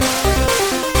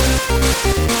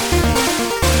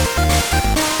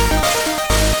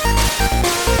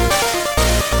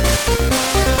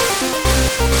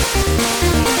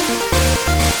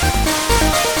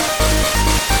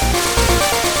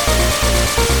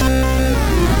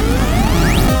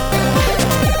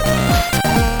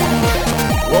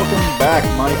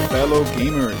Hello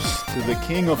gamers to the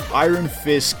King of Iron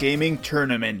Fist Gaming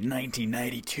Tournament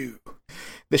 1992.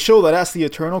 The show that asks the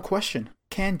eternal question,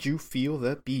 can you feel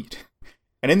that beat?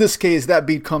 And in this case, that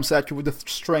beat comes at you with the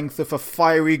strength of a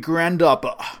fiery grand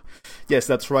opera. Yes,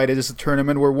 that's right, it is a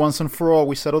tournament where once and for all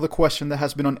we settle the question that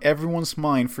has been on everyone's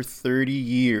mind for 30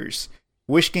 years.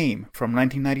 Which game from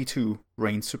 1992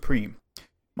 reigns supreme?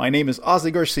 My name is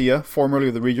Ozzy Garcia, formerly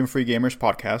of the Region Free Gamers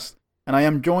podcast, and I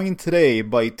am joined today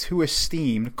by two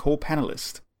esteemed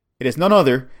co-panelists. It is none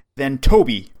other than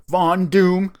Toby, Von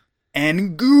Doom,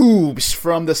 and Goobs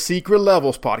from the Secret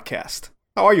Levels podcast.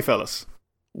 How are you, fellas?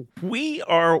 We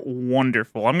are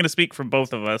wonderful. I'm going to speak for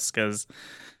both of us because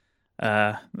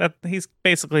he's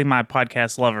basically my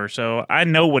podcast lover, so I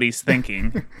know what he's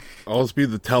thinking. I'll just be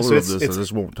the teller of this. I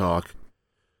just won't talk.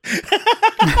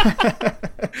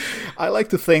 I like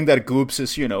to think that Goobs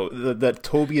is, that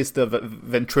Toby is the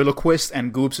ventriloquist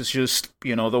and Goobs is just,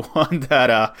 the one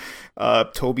that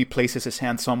Toby places his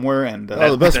hand somewhere. And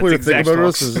the best way to think about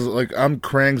this is like I'm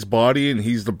Krang's body and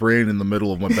he's the brain in the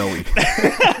middle of my belly.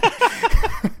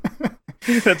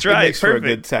 That's right. It makes for a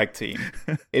good tag team.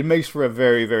 It makes for a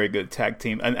very, very good tag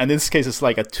team. And in this case, it's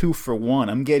like a 2-for-1.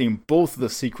 I'm getting both the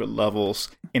secret levels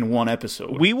in one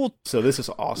episode. So this is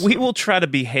awesome. We will try to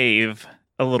behave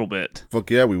a little bit. Fuck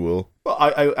yeah, we will. Well,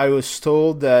 I was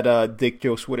told that dick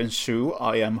jokes would ensue.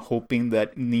 I am hoping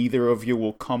that neither of you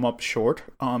will come up short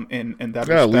in that respect.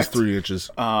 At least 3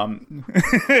 inches.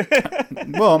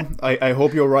 Well, I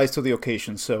hope you'll rise to the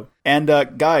occasion. So, and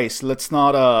guys, let's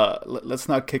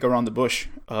not kick around the bush.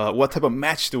 What type of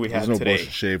match do we have today?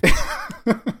 There's no bush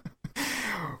shape.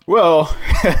 Well,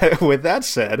 with that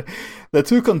said, the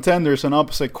two contenders on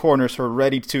opposite corners are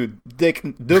ready to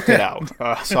duke it out.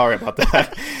 Sorry about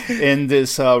that. In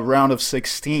this round of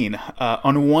 16.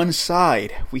 On one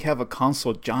side, we have a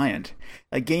console giant.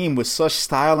 A game with such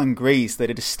style and grace that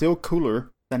it is still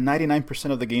cooler than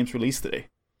 99% of the games released today.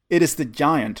 It is the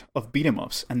giant of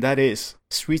beat-em-ups, and that is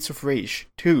Streets of Rage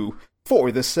 2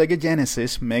 for the Sega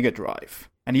Genesis Mega Drive.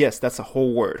 And yes, that's a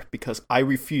whole word, because I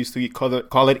refuse to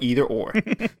call it either or.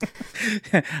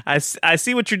 I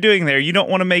see what you're doing there. You don't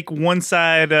want to make one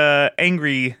side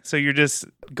angry, so you're just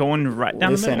going right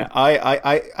down the middle.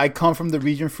 I come from the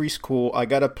Region Free School. I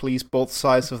gotta please both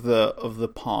sides of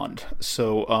the pond.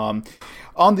 So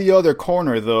on the other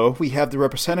corner, though, we have the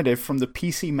representative from the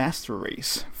PC Master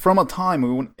Race, from a time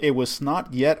when it was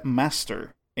not yet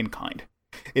master in kind.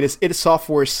 It is id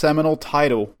Software's seminal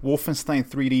title, Wolfenstein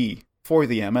 3D, for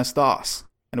the MS-DOS.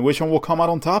 And which one will come out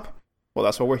on top? Well,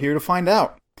 that's what we're here to find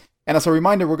out. And as a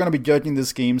reminder, we're going to be judging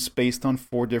these games based on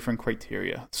 4 different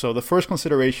criteria. So the first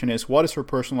consideration is, what is your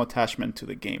personal attachment to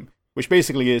the game? Which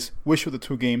basically is, which of the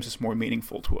 2 games is more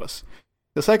meaningful to us?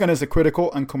 The second is the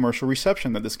critical and commercial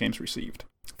reception that this game's received.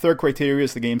 Third criteria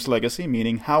is the game's legacy,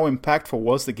 meaning how impactful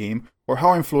was the game, or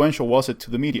how influential was it to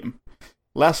the medium?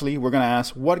 Lastly, we're going to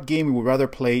ask what game we would rather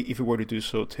play if we were to do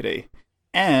so today.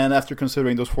 And after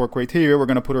considering those 4 criteria, we're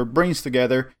going to put our brains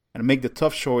together and make the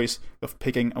tough choice of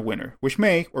picking a winner, which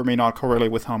may or may not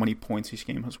correlate with how many points each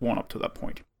game has won up to that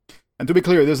point. And to be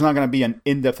clear, this is not going to be an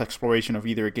in-depth exploration of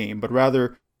either game, but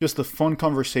rather just a fun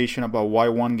conversation about why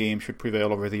one game should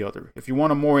prevail over the other. If you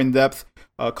want a more in-depth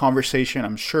conversation,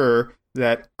 I'm sure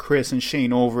that Chris and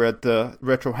Shane over at the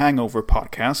Retro Hangover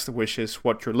podcast, which is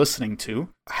what you're listening to,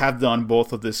 have done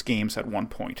both of these games at one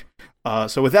point.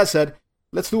 So with that said,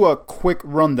 let's do a quick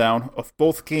rundown of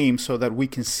both games so that we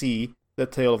can see the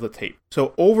tale of the tape.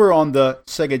 So over on the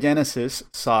Sega Genesis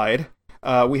side,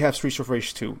 we have Streets of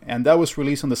Rage 2, and that was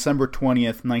released on December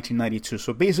 20th, 1992.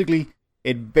 So basically,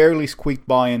 it barely squeaked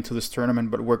by into this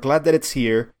tournament, but we're glad that it's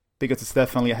here because it's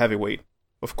definitely a heavyweight.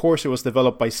 Of course, it was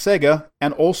developed by Sega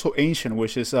and also Ancient,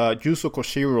 which is Yuzo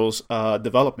Koshiro's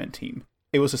development team.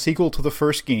 It was a sequel to the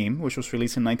first game, which was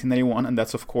released in 1991, and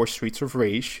that's, of course, Streets of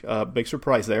Rage. Big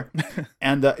surprise there.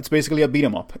 And it's basically a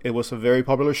beat-em-up. It was a very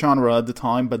popular genre at the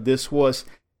time, but this was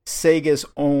Sega's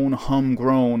own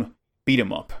homegrown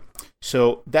beat-em-up.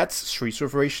 So that's Streets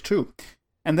of Rage 2.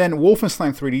 And then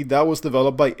Wolfenstein 3D, that was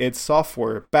developed by id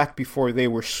Software back before they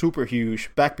were super huge,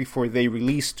 back before they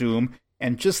released Doom,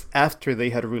 and just after they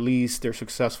had released their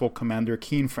successful Commander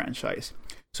Keen franchise.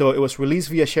 So it was released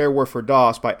via shareware for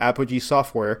DOS by Apogee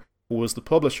Software, who was the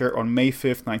publisher, on May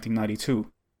 5th, 1992.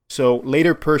 So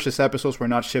later purchase episodes were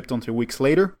not shipped until weeks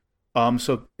later.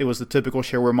 So it was the typical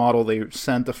shareware model. They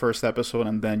sent the first episode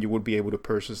and then you would be able to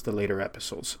purchase the later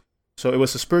episodes. So it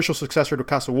was a spiritual successor to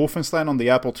Castle Wolfenstein on the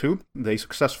Apple II. They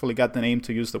successfully got the name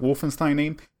to use the Wolfenstein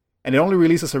name. And it only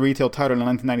released as a retail title in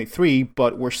 1993,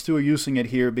 but we're still using it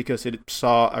here because it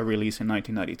saw a release in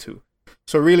 1992.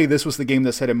 So really, this was the game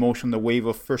that set in motion the wave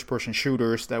of first-person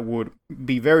shooters that would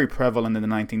be very prevalent in the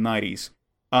 1990s.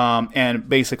 And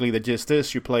basically, the gist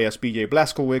is you play as B.J.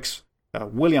 Blazkowicz,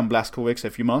 William Blazkowicz,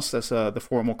 if you must, that's the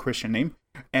formal Christian name,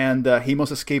 and he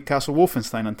must escape Castle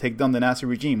Wolfenstein and take down the Nazi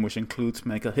regime, which includes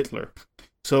Mega Hitler.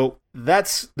 So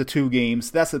that's the two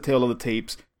games. That's the tale of the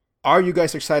tapes. Are you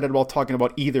guys excited about talking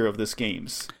about either of these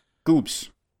games? Goops.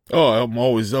 Oh, I'm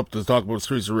always up to talk about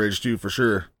Streets of Rage 2 for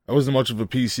sure. I wasn't much of a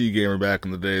PC gamer back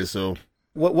in the day, so...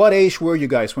 What age were you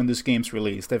guys when this game's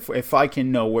released? If I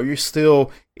can know, were you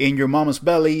still in your mama's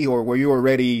belly, or were you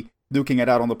already duking it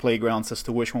out on the playgrounds as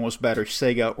to which one was better,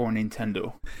 Sega or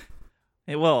Nintendo?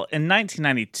 Well, in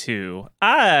 1992,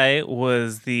 I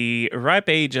was the ripe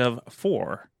age of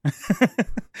 4.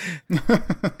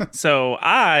 So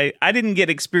I didn't get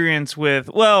experience with,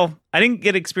 I didn't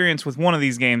get experience with one of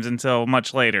these games until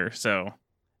much later, so...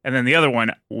 And then the other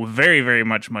one, very, very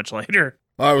much later.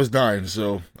 I was 9,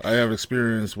 so I have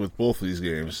experience with both of these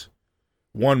games.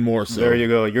 One more so. There you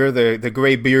go. You're the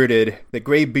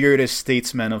gray-bearded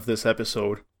statesman of this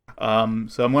episode. So I'm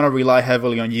going to rely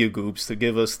heavily on you, Goops, to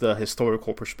give us the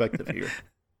historical perspective here.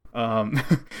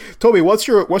 Toby, what's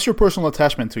your personal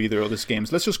attachment to either of these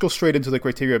games? Let's just go straight into the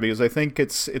criteria, because I think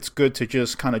it's good to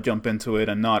just kind of jump into it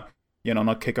and not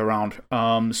kick around.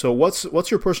 So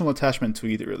what's your personal attachment to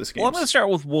either of these games? Well, I'm going to start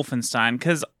with Wolfenstein,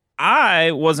 because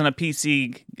I wasn't a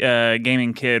PC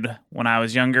gaming kid when I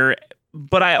was younger,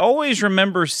 but I always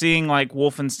remember seeing like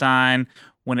Wolfenstein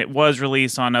when it was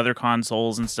released on other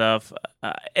consoles and stuff,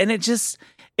 and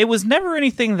it was never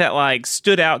anything that like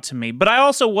stood out to me. But I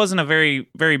also wasn't a very,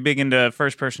 very big into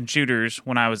first-person shooters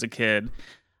when I was a kid.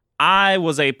 I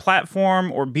was a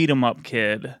platform or beat-em-up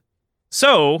kid.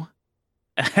 So,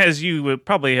 as you would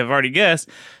probably have already guessed,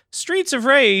 Streets of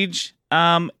Rage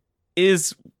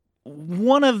is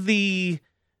one of the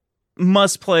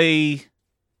must-play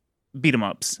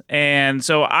beat-em-ups. And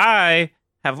so I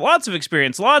have lots of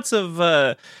experience, lots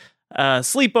of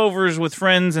sleepovers with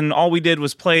friends, and all we did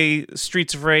was play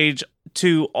Streets of Rage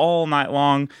 2 all night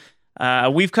long.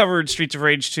 We've covered Streets of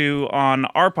Rage 2 on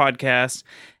our podcast,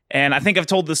 and I think I've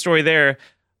told the story there.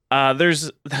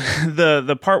 There's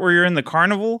the part where you're in the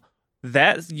carnival.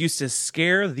 That used to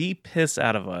scare the piss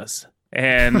out of us.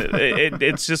 And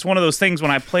it's just one of those things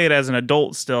when I play it as an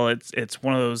adult still, it's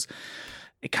one of those,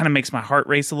 it kind of makes my heart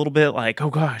race a little bit, like, oh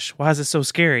gosh, why is it so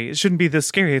scary? It shouldn't be this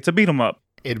scary. It's a beat 'em up.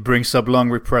 It brings up long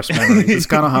repressed memories. It's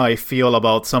kind of how I feel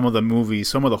about some of the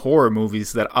horror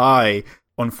movies that I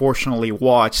unfortunately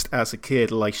watched as a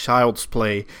kid, like Child's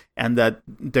Play, and that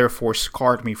therefore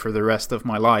scarred me for the rest of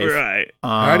my life. Right.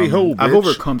 Howdy ho, bitch. I've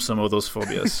overcome some of those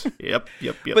phobias. Yep.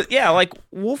 But yeah, like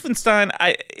Wolfenstein,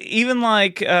 I even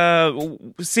like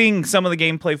seeing some of the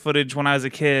gameplay footage when I was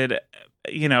a kid,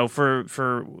 for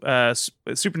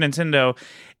Super Nintendo,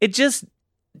 it just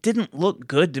didn't look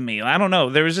good to me. I don't know.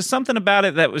 There was just something about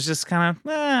it that was just kind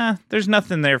of, there's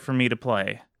nothing there for me to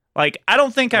play. Like, I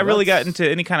don't think I really got into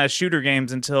any kind of shooter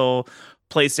games until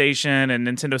PlayStation and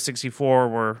Nintendo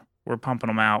 64 were pumping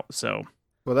them out, so...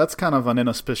 Well, that's kind of an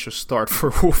inauspicious start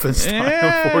for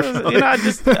Wolfenstein, unfortunately.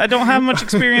 I don't have much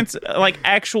experience, like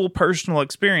actual personal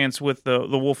experience with the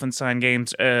Wolfenstein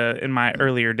games in my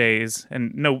earlier days,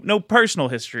 and no personal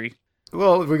history.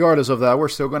 Well, regardless of that, we're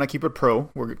still going to keep it pro.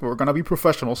 We're going to be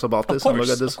professionals about this and look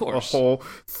at this whole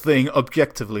thing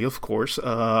objectively, of course.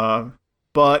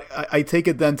 But I take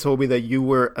it then, Toby, that you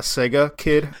were a Sega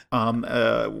kid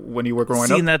when you were growing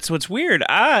up? And that's what's weird.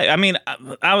 I mean,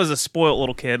 I was a spoiled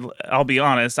little kid, I'll be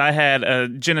honest. I had a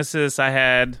Genesis, I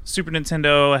had Super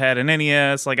Nintendo, I had an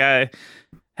NES. Like, I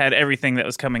had everything that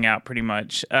was coming out pretty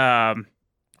much.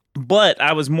 But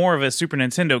I was more of a Super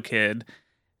Nintendo kid.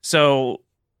 So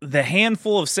the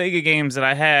handful of Sega games that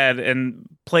I had and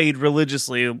played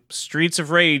religiously, Streets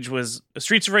of Rage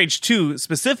 2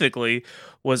 specifically,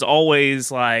 was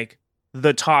always like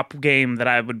the top game that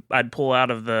I'd pull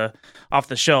out of off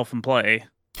the shelf and play.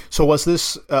 So was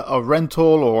this a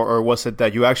rental, or was it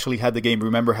that you actually had the game?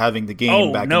 Remember having the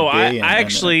game back in the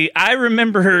day? I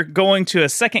remember going to a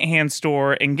secondhand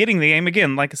store and getting the game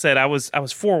again. Like I said, I was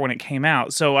 4 when it came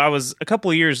out, so I was a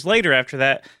couple of years later after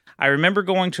that. I remember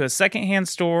going to a secondhand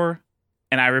store,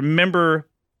 and I remember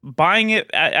buying it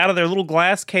out of their little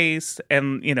glass case,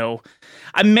 and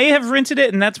I may have rented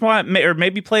it, and that's why, or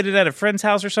maybe played it at a friend's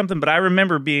house or something. But I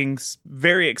remember being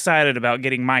very excited about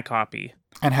getting my copy.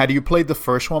 And had you played the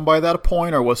first one by that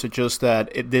point, or was it just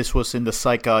that this was in the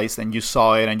zeitgeist and you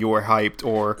saw it and you were hyped,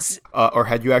 or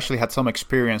had you actually had some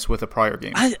experience with a prior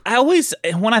game? I always,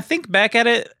 when I think back at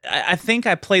it, I think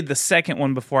I played the second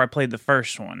one before I played the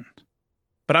first one.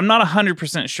 but I'm not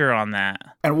 100% sure on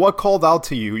that. And what called out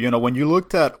to you, when you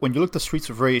looked at Streets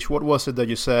of Rage, what was it that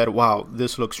you said, wow,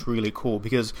 this looks really cool?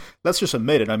 Because let's just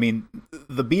admit it, I mean,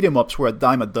 the beat 'em ups were a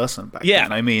dime a dozen back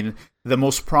then. I mean, the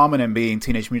most prominent being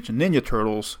Teenage Mutant Ninja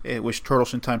Turtles, which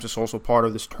Turtles in Times is also part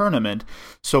of this tournament.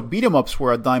 So beat 'em ups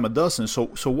were a dime a dozen. So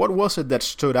what was it that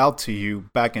stood out to you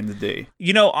back in the day?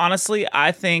 Honestly,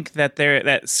 I think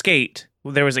that Skate,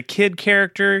 there was a kid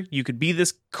character. You could be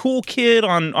this cool kid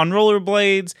on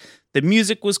rollerblades. The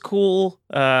music was cool.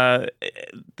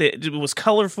 It was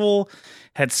colorful.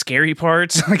 Had scary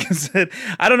parts. Like I said,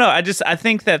 I don't know. I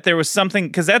think that there was something,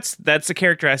 because that's a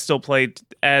character I still play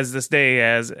as this day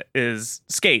as is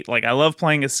Skate. Like, I love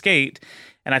playing as Skate,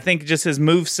 and I think just his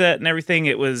moveset and everything,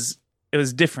 it was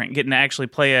different getting to actually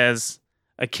play as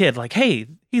a kid. Like, hey,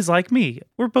 he's like me.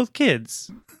 We're both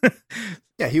kids.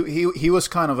 Yeah, he was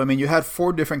kind of, I mean, you had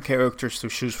 4 different characters to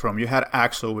choose from. You had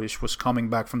Axel, which was coming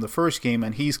back from the first game,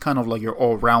 and he's kind of like your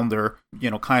all-rounder,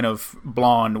 kind of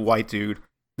blonde, white dude.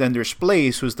 Then there's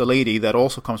Blaze, who's the lady that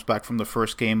also comes back from the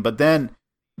first game, but then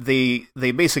they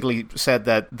basically said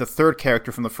that the third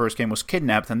character from the first game was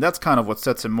kidnapped, and that's kind of what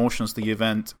sets in motion the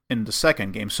event in the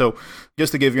second game. So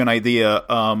just to give you an idea,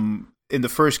 in the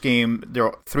first game, there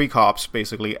are 3 cops,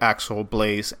 basically, Axel,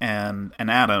 Blaze, and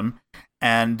Adam,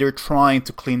 and they're trying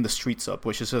to clean the streets up,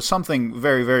 which is something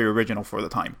very, very original for the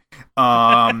time.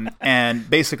 And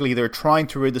basically, they're trying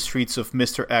to rid the streets of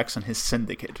Mr. X and his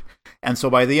syndicate. And so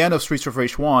by the end of Streets of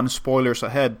Rage 1, spoilers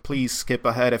ahead, please skip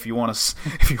ahead if you want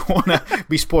to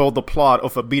be spoiled the plot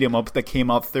of a beat 'em up that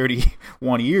came out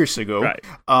 31 years ago.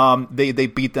 Right. They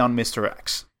beat down Mr.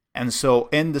 X. And so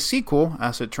in the sequel,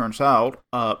 as it turns out,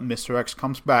 Mr. X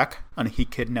comes back and he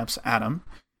kidnaps Adam.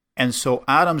 And so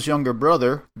Adam's younger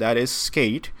brother, that is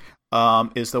Skate,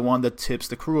 is the one that tips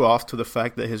the crew off to the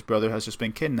fact that his brother has just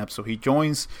been kidnapped. So he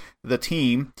joins the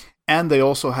team, and they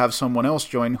also have someone else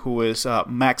join who is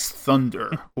Max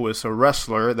Thunder, who is a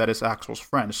wrestler that is Axel's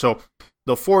friend. So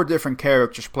the 4 different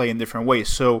characters play in different ways.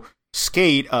 So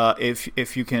Skate,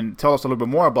 if you can tell us a little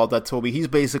bit more about that, Toby, he's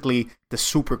basically the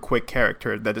super quick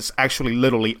character that is actually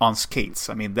literally on skates.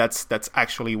 I mean, that's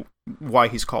actually why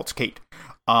he's called Skate.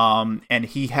 And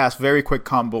he has very quick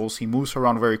combos. He moves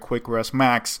around very quick, whereas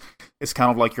Max is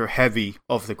kind of like your heavy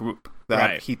of the group.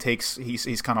 That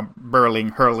he's kind of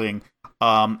hurling,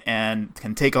 and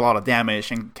can take a lot of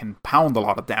damage and can pound a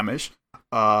lot of damage.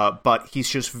 But he's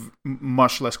just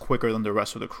much less quicker than the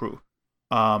rest of the crew.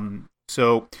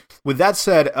 So with that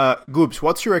said, Goobs,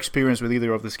 what's your experience with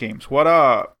either of these games? What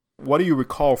do you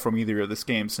recall from either of these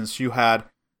games, since you had,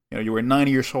 you were 9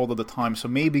 years old at the time, so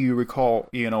maybe you recall,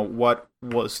 what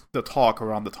was the talk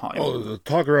around the time? Well, the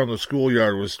talk around the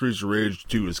schoolyard was Streets of Rage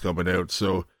 2 is coming out,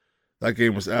 so that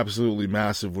game was absolutely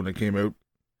massive when it came out.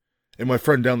 And my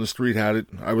friend down the street had it.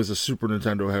 I was a Super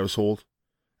Nintendo household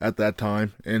at that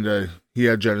time, and he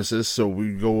had Genesis, so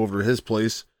we'd go over to his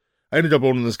place. I ended up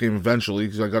owning this game eventually,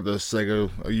 because I got the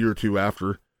Sega a year or 2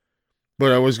 after.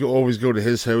 But I always go to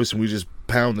his house, and we just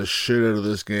pound the shit out of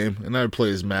this game. And I would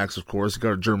play as Max, of course.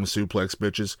 Got a German suplex,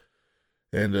 bitches.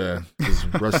 And his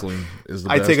wrestling is the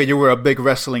best. I take it you were a big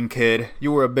wrestling kid.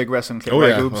 Oh, right,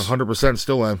 yeah, Oops? 100%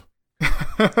 still am.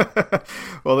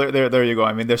 Well, there you go.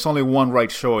 I mean, there's only one right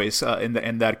choice in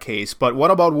that case. But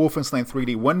what about Wolfenstein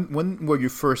 3D? When were you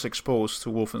first exposed to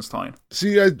Wolfenstein?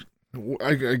 See, I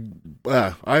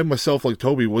myself, like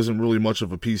Toby, wasn't really much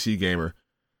of a PC gamer.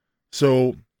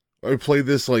 So I played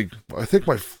this, I think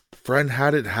my friend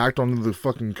had it hacked onto the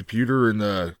fucking computer in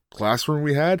the classroom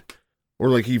we had.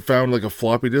 Or he found a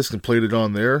floppy disk and played it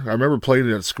on there. I remember playing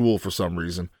it at school for some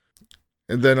reason.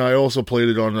 And then I also played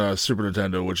it on Super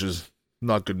Nintendo, which is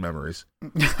not good memories.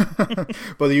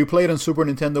 But you played on Super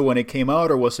Nintendo when it came out,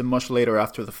 or was it much later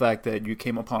after the fact that you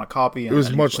came upon a copy? It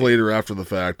was much later after the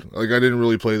fact. I didn't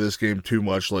really play this game too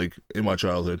much, in my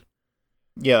childhood.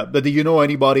 Yeah, but do you know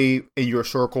anybody in your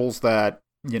circles that,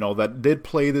 that did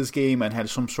play this game and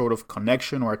had some sort of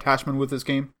connection or attachment with this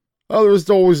game? Oh, there was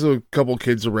always a couple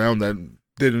kids around that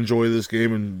did enjoy this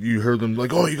game, and you heard them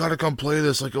oh, you gotta come play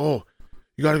this. Oh,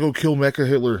 you gotta go kill Mecha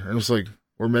Hitler. And it's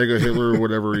or Mega Hitler or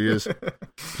whatever he is.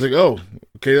 It's oh,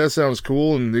 okay, that sounds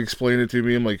cool. And they explained it to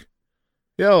me. I'm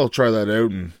yeah, I'll try that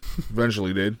out, and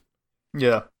eventually did.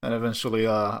 Yeah, and eventually,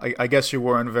 I guess you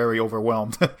weren't very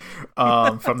overwhelmed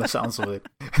from the sounds of it.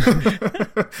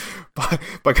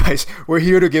 but guys, we're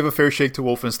here to give a fair shake to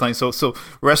Wolfenstein. So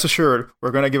rest assured,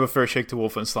 we're gonna give a fair shake to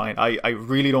Wolfenstein. I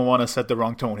really don't want to set the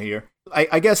wrong tone here.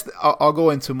 I guess I'll go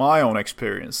into my own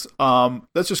experience.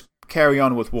 Let's just carry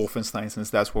on with Wolfenstein, since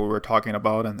that's what we're talking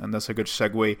about, and that's a good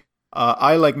segue.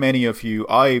 I, like many of you,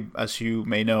 as you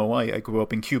may know, I grew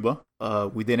up in Cuba.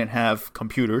 We didn't have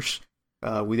computers.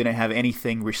 We didn't have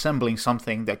anything resembling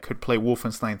something that could play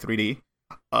Wolfenstein 3D.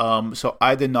 So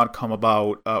I did not come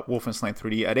about Wolfenstein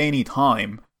 3D at any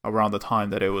time around the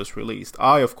time that it was released.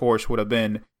 I, of course, would have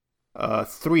been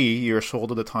 3 years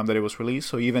old at the time that it was released.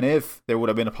 So even if there would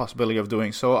have been a possibility of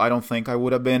doing so, I don't think I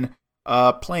would have been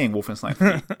playing Wolfenstein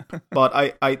 3. But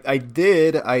I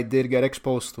did get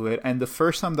exposed to it, and the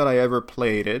first time that I ever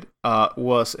played it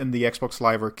was in the Xbox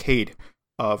Live Arcade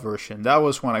version. That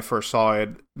was when I first saw it.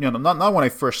 Not when I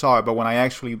first saw it, but when I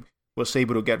actually was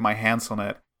able to get my hands on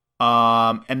it.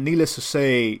 And needless to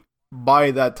say,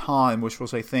 by that time, which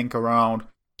was I think around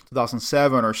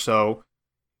 2007 or so,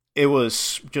 it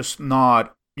was just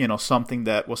not something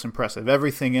that was impressive.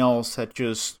 Everything else had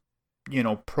just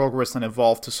progressed and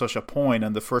evolved to such a point,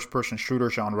 and the first-person shooter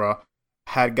genre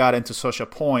had got into such a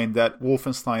point that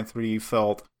Wolfenstein 3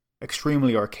 felt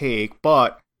extremely archaic.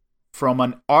 But from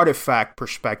an artifact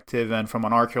perspective and from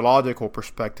an archaeological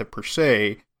perspective per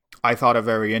se, I thought it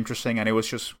very interesting, and it was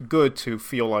just good to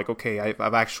feel like, okay,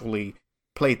 I've actually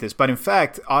played this. But in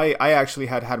fact, I actually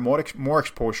had more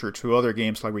exposure to other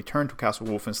games like Return to Castle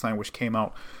Wolfenstein, which came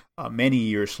out many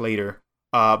years later.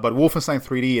 But Wolfenstein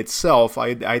 3D itself,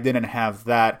 I didn't have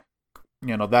that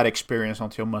experience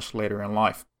until much later in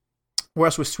life.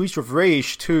 Whereas with Streets of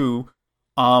Rage 2,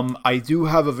 I do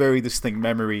have a very distinct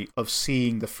memory of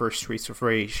seeing the first Streets of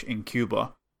Rage in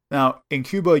Cuba. Now, in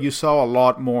Cuba, you saw a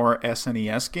lot more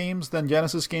SNES games than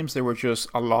Genesis games. There were just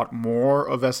a lot more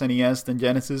of SNES than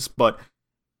Genesis. But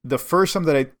the first time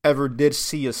that I ever did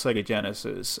see a Sega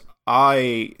Genesis,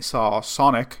 I saw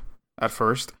Sonic at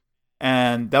first.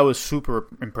 And that was super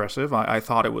impressive. I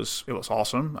thought it was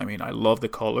awesome. I mean, I loved the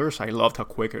colors. I loved how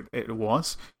quick it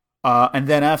was. And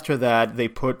then after that, they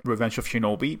put Revenge of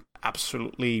Shinobi.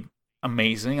 Absolutely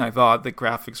amazing. I thought the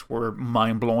graphics were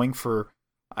mind-blowing for,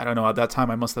 I don't know, at that time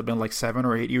I must have been like 7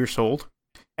 or 8 years old.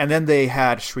 And then they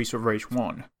had Streets of Rage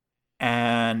 1.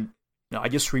 And I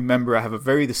just remember I have a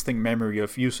very distinct memory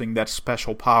of using that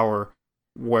special power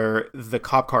where the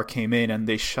cop car came in and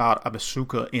they shot a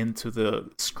bazooka into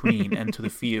the screen and to the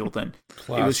field, and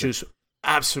Classic. It was just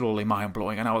absolutely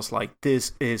mind-blowing, and I was like,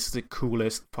 this is the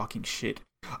coolest fucking shit.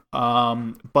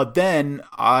 But then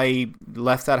I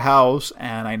left that house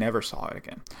and I never saw it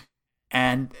again.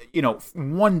 And,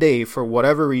 one day, for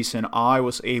whatever reason, I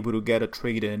was able to get a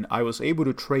trade-in. I was able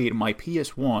to trade my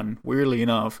PS1, weirdly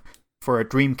enough, for a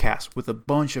Dreamcast with a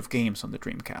bunch of games on the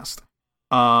Dreamcast.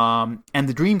 And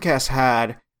the Dreamcast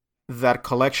had that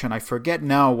collection. I forget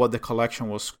now what the collection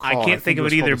was called. I can't think of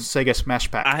it either. The Sega Smash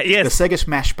Pack. Yes. The Sega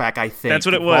Smash Pack, I think. That's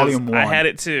what it was. Volume 1. I had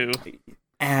it too.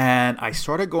 And I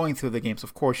started going through the games.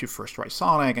 Of course, you first try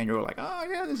Sonic, and you're like, oh,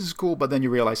 yeah, this is cool. But then you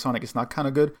realize Sonic is not kind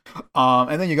of good.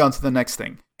 And then you go on to the next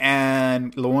thing.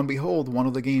 And lo and behold, one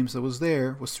of the games that was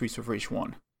there was Streets of Rage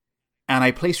 1. And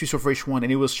I played Streets of Rage 1,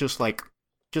 and it was just like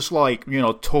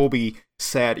Toby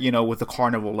said, with the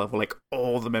carnival level, like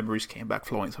all the memories came back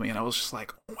flowing to me, and I was just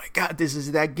like, oh my god, this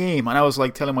is that game. And I was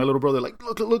like telling my little brother, like,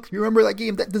 look, you remember that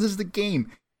game? This is the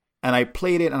game. And I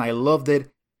played it and I loved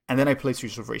it. And then I played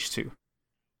Streets of Rage 2.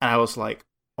 And I was like,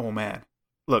 oh man,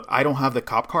 look, I don't have the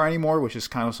cop car anymore, which is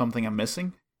kind of something I'm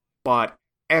missing, but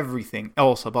everything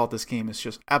else about this game is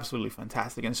just absolutely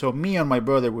fantastic. And so me and my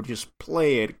brother would just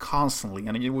play it constantly,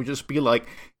 and it would just be like,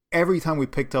 every time we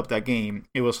picked up that game,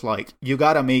 it was like, you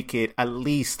gotta make it at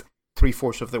least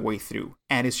 3/4 of the way through.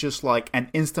 And it's just like an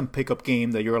instant pickup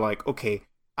game that you're like, okay,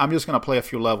 I'm just gonna play a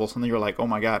few levels. And then you're like, oh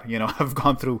my god, I've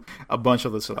gone through a bunch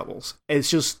of these levels.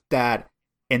 It's just that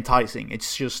enticing.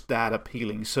 It's just that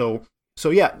appealing. So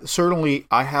yeah, certainly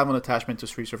I have an attachment to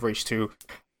Streets of Rage 2.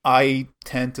 I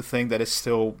tend to think that it's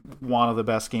still one of the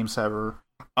best games ever.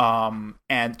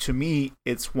 And to me,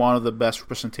 it's one of the best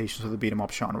representations of the beat 'em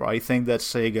up genre. I think that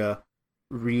Sega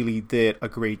really did a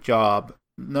great job,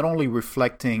 not only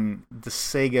reflecting the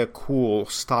Sega cool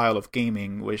style of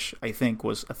gaming, which I think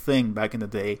was a thing back in the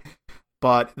day,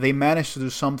 but they managed to do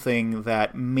something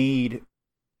that made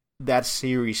that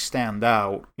series stand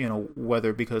out,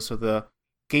 whether because of the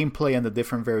gameplay and the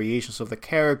different variations of the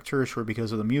characters or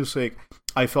because of the music.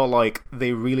 I felt like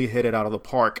they really hit it out of the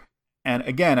park. And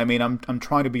again, I mean, I'm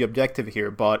trying to be objective here,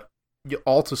 but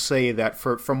all to say that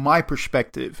from my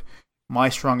perspective, my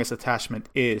strongest attachment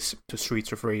is to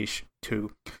Streets of Rage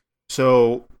 2.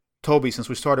 So, Toby, since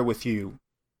we started with you,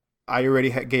 I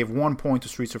already gave 1 point to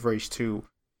Streets of Rage 2.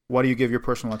 What do you give your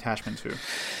personal attachment to?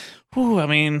 I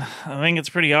mean, I think it's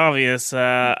pretty obvious.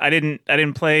 I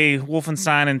didn't play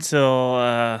Wolfenstein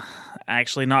until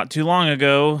actually not too long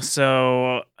ago.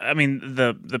 So, I mean,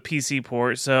 the PC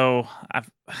port. So,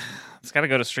 it's got to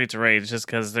go to Streets of Rage just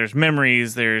because there's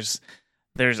memories.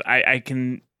 I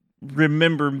can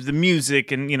remember the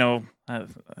music, and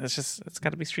It's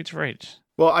got to be Streets of Rage.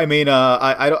 Well, I mean,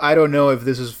 I don't know if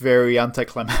this is very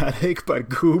anticlimactic, but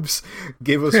Goobs,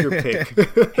 give us your pick.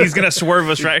 He's gonna swerve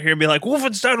us right here and be like,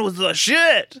 Wolfenstein was the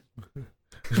shit.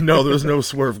 No, there's no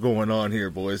swerve going on here,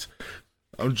 boys.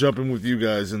 I'm jumping with you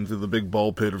guys into the big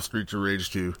ball pit of Streets of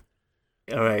Rage 2.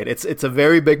 All right, it's a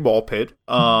very big ball pit.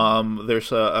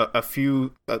 There's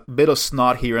a bit of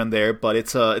snot here and there, but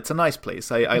it's a nice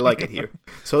place. I like it here.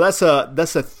 So that's a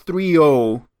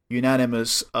 3-0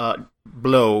 unanimous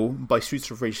blow by Streets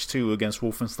of Rage 2 against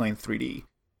Wolfenstein 3D.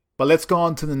 But let's go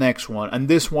on to the next one, and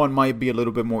this one might be a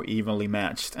little bit more evenly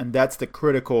matched, and that's the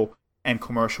critical and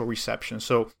commercial reception.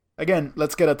 So again,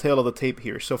 let's get a tail of the tape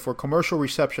here. So for commercial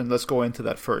reception, let's go into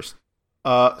that first.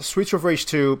 Streets of Rage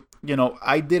 2,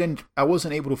 I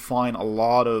wasn't able to find a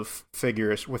lot of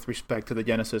figures with respect to the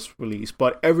Genesis release,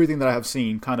 but everything that I have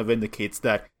seen kind of indicates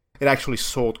that it actually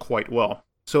sold quite well.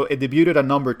 So it debuted at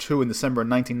number 2 in December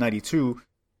 1992,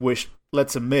 which,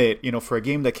 let's admit, for a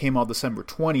game that came out December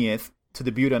 20th, to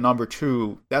debut at number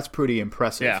 2, that's pretty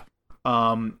impressive. Yeah.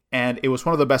 And it was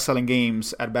one of the best-selling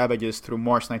games at Babbage's through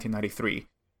March 1993.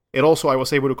 It also, I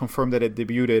was able to confirm that it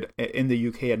debuted in the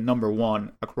UK at number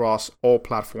 1 across all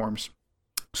platforms.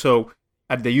 So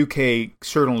at the UK,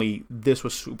 certainly this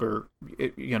was super,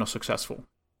 successful.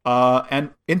 And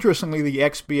interestingly, the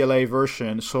XBLA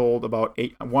version sold about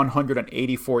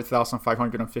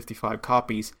 184,555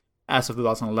 copies as of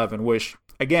 2011, which,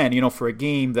 again, for a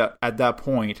game that at that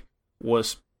point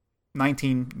was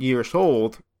 19 years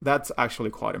old, that's actually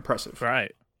quite impressive.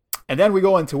 Right. And then we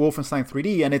go into Wolfenstein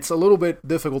 3D, and it's a little bit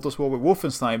difficult as well with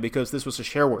Wolfenstein because this was a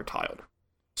shareware title.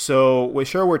 So with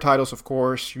shareware titles, of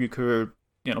course, you could,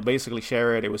 basically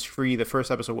share it. It was free. The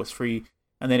first episode was free.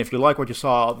 And then if you like what you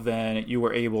saw, then you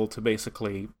were able to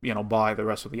basically, buy the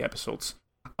rest of the episodes.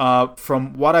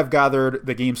 From what I've gathered,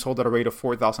 the game sold at a rate of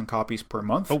 4,000 copies per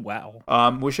month. Oh, wow.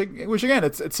 Which again,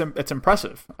 it's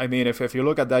impressive. I mean, if you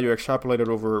look at that, you extrapolate it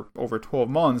over 12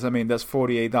 months. I mean, that's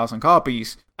 48,000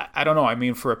 copies. I don't know. I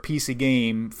mean, for a PC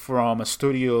game from a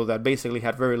studio that basically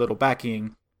had very little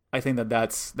backing, I think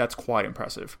that's quite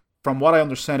impressive. From what I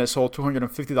understand, it sold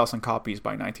 250,000 copies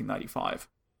by 1995.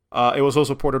 It was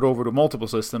also ported over to multiple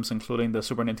systems, including the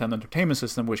Super Nintendo Entertainment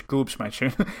System, which Goobs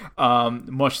mentioned,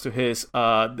 much to his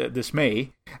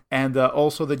dismay, and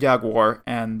also the Jaguar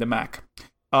and the Mac.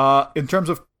 In terms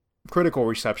of critical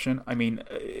reception, I mean,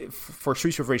 for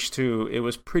Streets of Rage 2, it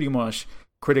was pretty much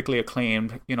critically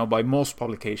acclaimed, by most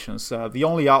publications. The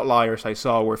only outliers I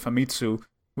saw were Famitsu,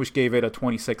 which gave it a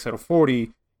 26 out of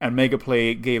 40, and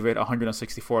Megaplay gave it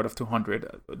 164 out of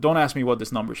 200. Don't ask me what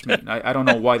these numbers mean. I don't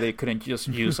know why they couldn't just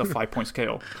use a 5-point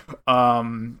scale.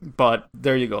 But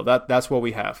there you go. That's what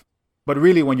we have. But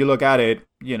really, when you look at it,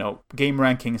 Game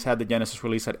Rankings had the Genesis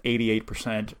release at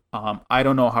 88%. I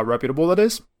don't know how reputable that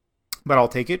is, but I'll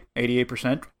take it.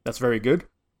 88%. That's very good.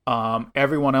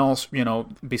 Everyone else,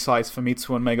 besides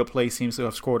Famitsu and Megaplay, seems to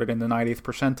have scored it in the 90th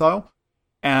percentile.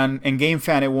 And in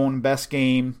GameFan, it won Best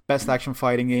Game, Best Action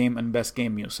Fighting Game, and Best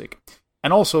Game Music.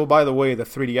 And also, by the way, the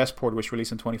 3DS port, which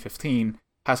released in 2015,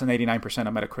 has an 89%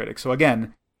 on Metacritic. So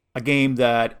again, a game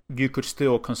that you could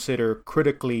still consider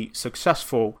critically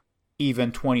successful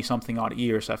even 20-something odd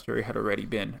years after it had already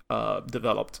been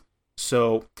developed.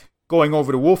 So going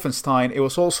over to Wolfenstein, it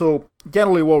was also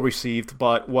generally well received,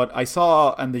 but what I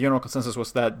saw and the general consensus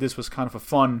was that this was kind of a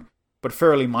fun but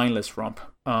fairly mindless romp.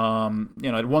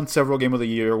 It won several Game of the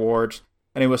Year awards,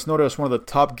 and it was noted as one of the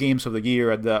top games of the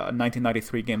year at the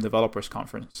 1993 Game Developers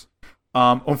Conference.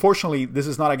 Unfortunately, this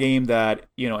is not a game that,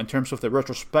 in terms of the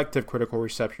retrospective critical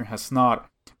reception, has not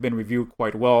been reviewed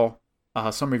quite well.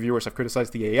 Some reviewers have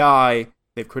criticized the AI,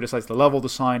 they've criticized the level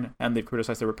design, and they've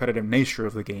criticized the repetitive nature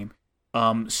of the game.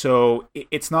 So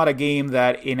it's not a game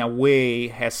that, in a way,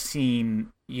 has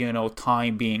seen,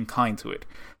 time being kind to it.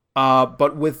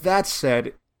 But with that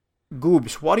said,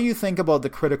 Goobs, what do you think about the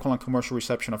critical and commercial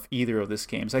reception of either of these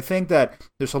games? I think that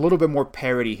there's a little bit more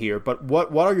parity here, but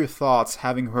what are your thoughts,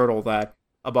 having heard all that,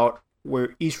 about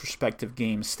where each respective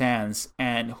game stands,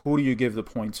 and who do you give the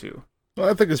point to? Well,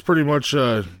 I think it's pretty much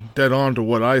dead on to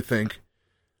what I think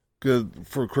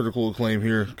for critical acclaim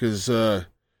here, because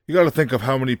you got to think of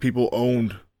how many people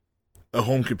owned a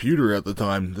home computer at the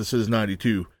time. This is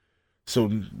 92. So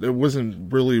it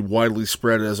wasn't really widely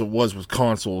spread as it was with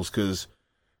consoles, because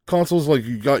consoles, like,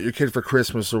 you got your kid for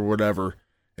Christmas or whatever,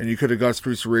 and you could have got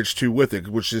Streets of Rage 2 with it,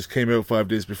 which just came out 5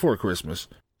 days before Christmas.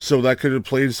 So that could have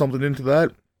played something into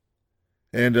that.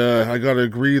 And I gotta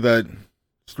agree that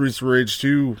Streets of Rage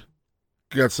 2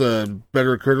 gets a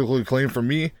better critical acclaim from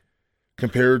me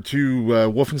compared to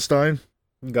Wolfenstein.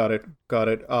 Got it.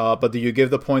 But do you give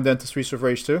the point then to Streets of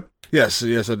Rage 2? Yes,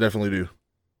 I definitely do.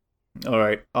 All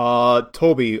right.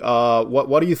 Toby,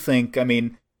 what do you think? I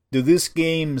mean, do these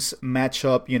games match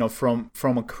up, from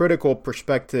a critical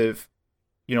perspective?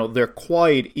 They're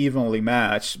quite evenly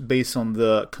matched based on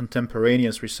the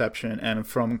contemporaneous reception, and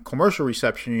from commercial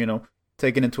reception,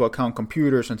 taking into account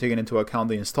computers and taking into account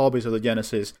the install base of the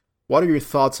Genesis. What are your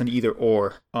thoughts on either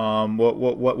or?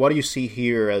 What do you see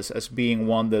here as being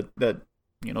one that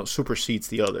supersedes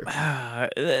the other?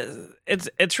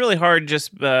 It's really hard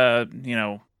just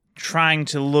trying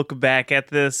to look back at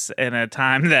this in a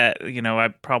time that I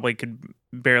probably could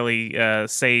barely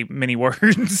say many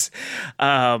words.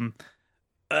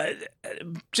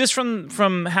 Just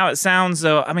from how it sounds,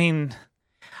 though, I mean,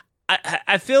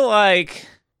 I feel like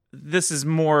this is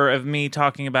more of me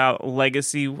talking about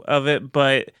legacy of it,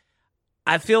 but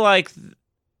I feel like,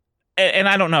 and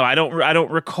I don't know, I don't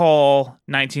recall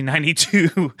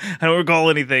 1992. I don't recall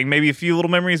anything. Maybe a few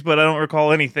little memories, but I don't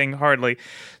recall anything hardly.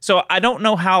 So I don't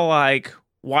know how like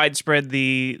widespread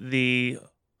the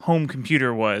home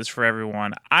computer was for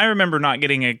everyone. I remember not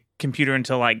getting a computer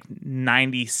until like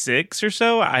 96 or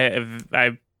so.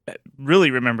 I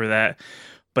really remember that.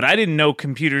 But I didn't know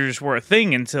computers were a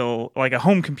thing until, like a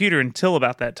home computer, until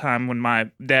about that time when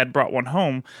my dad brought one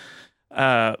home.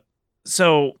 But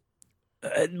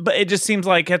it just seems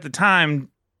like at the time,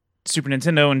 Super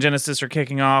Nintendo and Genesis are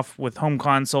kicking off with home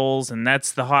consoles, and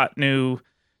that's the hot new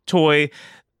toy.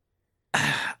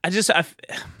 I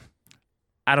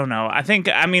don't know.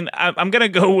 I'm going to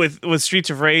go with Streets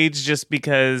of Rage just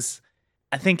because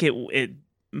I think it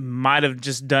might have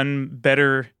just done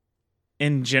better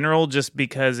in general, just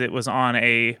because it was on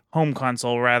a home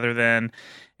console rather than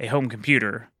a home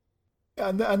computer.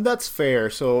 And that's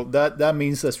fair. So that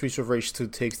means that Streets of Rage 2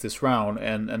 takes this round.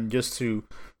 And just to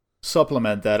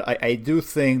supplement that, I do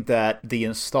think that the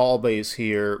install base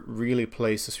here really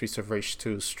plays the Streets of Rage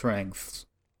 2 strengths.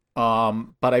 But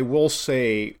I will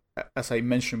say, as I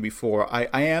mentioned before, I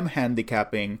am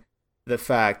handicapping the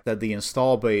fact that the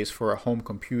install base for a home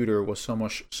computer was so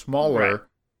much smaller, right,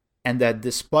 and that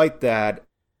despite that,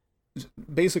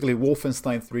 basically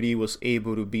Wolfenstein 3D was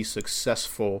able to be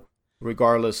successful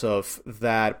regardless of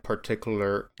that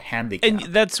particular handicap.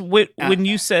 And that's when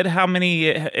you said how many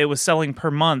it was selling per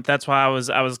month. That's why I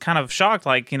was kind of shocked.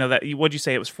 Like, that what'd you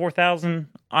say, it was 4,000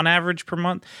 on average per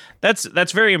month? That's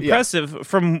very impressive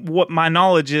from what my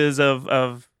knowledge is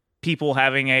of people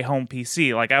having a home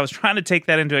PC. Like, I was trying to take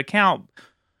that into account,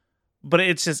 but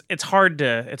it's hard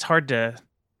to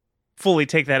fully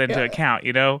take that into account,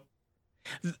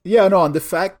 Yeah, no, and the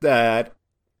fact that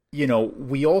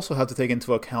we also have to take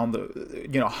into account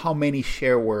how many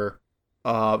shareware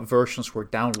versions were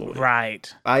downloaded.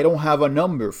 Right. I don't have a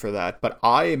number for that, but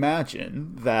I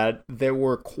imagine that there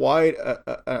were quite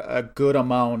a good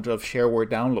amount of shareware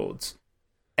downloads.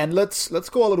 And let's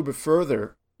go a little bit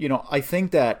further. I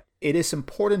think that it is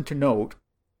important to note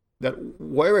that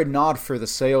were it not for the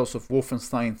sales of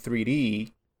Wolfenstein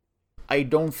 3D, I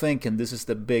don't think, and this is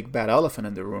the big bad elephant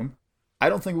in the room, I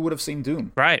don't think we would have seen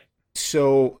Doom. Right.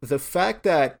 So the fact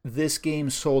that this game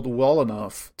sold well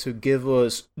enough to give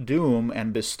us Doom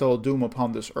and bestow Doom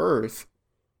upon this earth,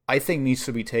 I think needs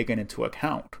to be taken into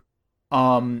account.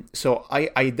 So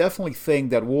I definitely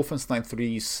think that Wolfenstein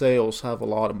 3D's sales have a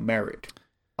lot of merit.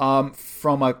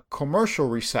 From a commercial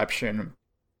reception,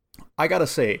 I gotta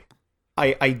say,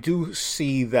 I do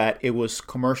see that it was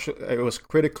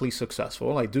critically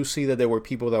successful. I do see that there were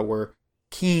people that were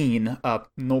keen,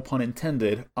 no pun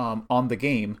intended, on the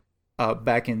game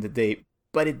back in the day.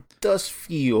 But it does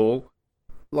feel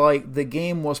like the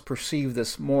game was perceived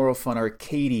as more of an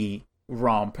arcadey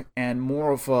romp and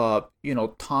more of a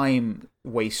time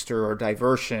waster or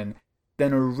diversion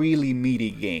than a really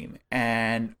meaty game.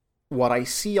 And what I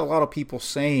see a lot of people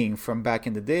saying from back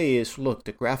in the day is, look,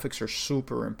 the graphics are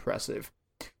super impressive.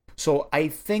 So I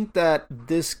think that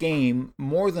this game,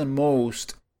 more than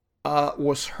most,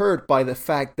 was hurt by the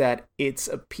fact that its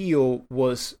appeal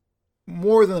was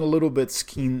more than a little bit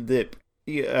skin deep.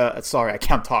 Sorry, I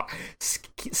can't talk.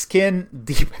 Skin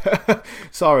deep.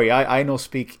 Sorry, I no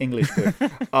speak English good.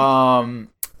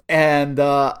 And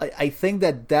I think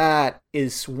that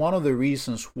is one of the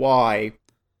reasons why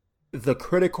the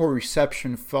critical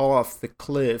reception fell off the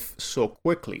cliff so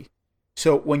quickly.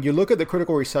 So when you look at the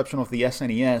critical reception of the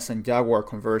SNES and Jaguar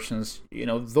conversions,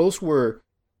 those were,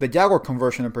 the Jaguar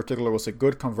conversion in particular was a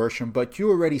good conversion, but you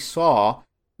already saw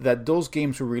that those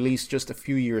games were released just a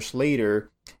few years later,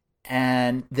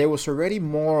 and there was already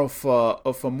more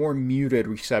of a more muted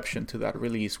reception to that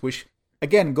release, which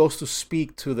again goes to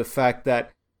speak to the fact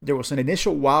that there was an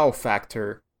initial wow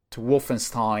factor to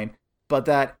Wolfenstein, but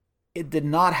that it did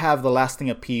not have the lasting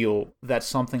appeal that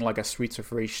something like a Streets of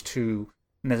Rage 2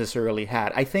 necessarily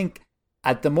had. I think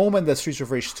at the moment that Streets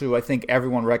of Rage 2, I think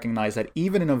everyone recognized that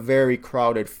even in a very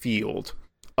crowded field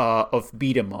of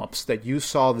beat 'em ups, that you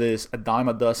saw this a dime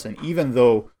a dozen, even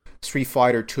though Street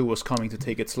Fighter 2 was coming to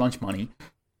take its lunch money.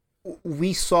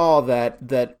 We saw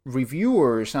that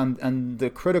reviewers and the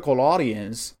critical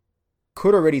audience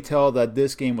could already tell that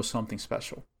this game was something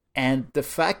special. And the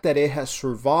fact that it has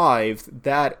survived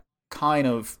that kind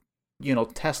of,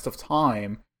 test of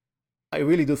time, I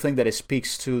really do think that it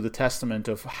speaks to the testament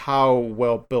of how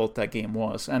well built that game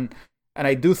was. And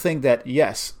I do think that,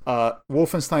 yes,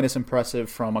 Wolfenstein is impressive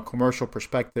from a commercial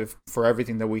perspective for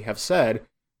everything that we have said.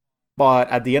 But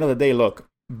at the end of the day, look,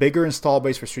 bigger install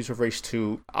base for Streets of Rage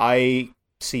 2. I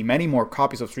see many more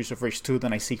copies of Streets of Rage 2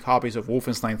 than I see copies of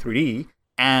Wolfenstein 3D.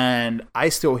 And I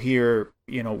still hear,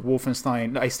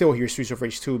 I still hear Streets of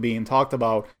Rage 2 being talked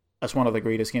about as one of the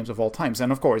greatest games of all times.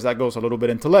 And of course, that goes a little bit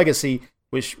into legacy,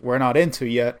 which we're not into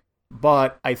yet.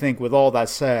 But I think with all that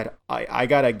said, I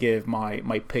gotta give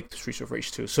my pick to Streets of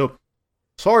Rage 2. So,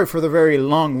 sorry for the very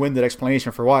long-winded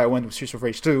explanation for why I went with Streets of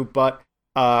Rage 2, but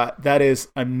that is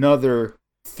another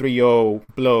 3-0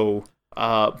 blow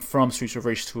from Streets of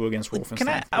Rage 2 against Wolfenstein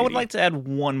 3D. I would like to add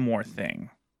one more thing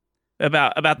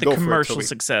about the commercial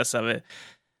success of it.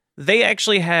 They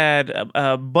actually had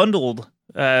bundled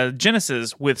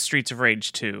Genesis with Streets of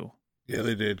Rage 2. Yeah,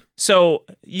 they did. So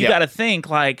you got to think,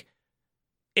 like,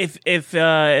 if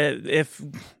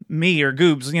me or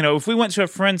Goobs, if we went to a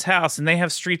friend's house and they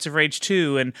have Streets of Rage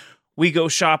 2 and we go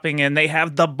shopping and they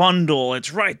have the bundle,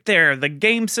 it's right there, the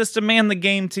game system and the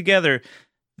game together.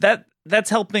 That's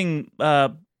helping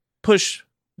push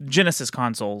Genesis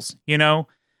consoles,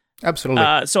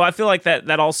 Absolutely. So I feel like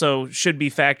that also should be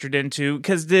factored into,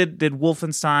 because did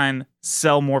Wolfenstein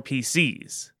sell more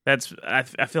PCs?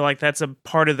 I feel like that's a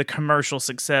part of the commercial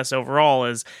success overall.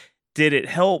 Is did it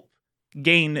help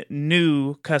gain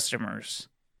new customers?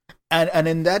 And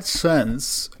in that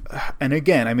sense, and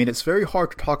again, I mean, it's very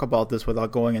hard to talk about this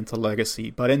without going into legacy,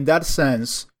 but in that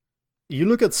sense, you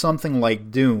look at something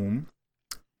like Doom,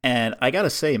 and I gotta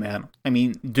say, man, I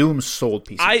mean, Doom sold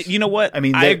PCs. You know what? I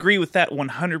mean, I agree with that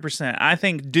 100%. I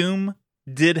think Doom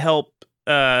did help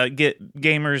get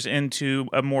gamers into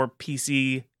a more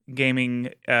PC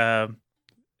gaming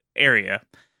area.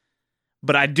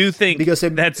 But I do think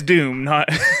that's Doom, not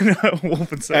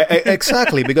Wolfenstein.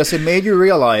 Exactly, because it made you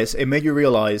realize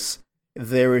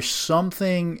there is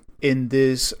something in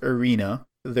this arena,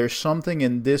 there's something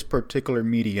in this particular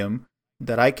medium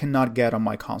that I cannot get on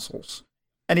my consoles.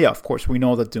 And yeah, of course, we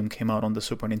know that Doom came out on the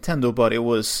Super Nintendo, but it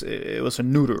was a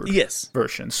neutered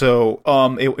version. So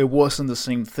it wasn't the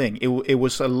same thing. It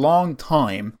was a long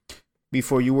time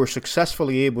before you were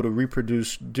successfully able to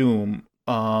reproduce Doom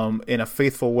in a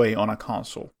faithful way on a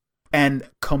console. And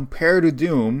compared to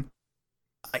Doom,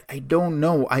 I don't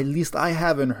know. At least I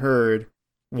haven't heard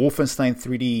Wolfenstein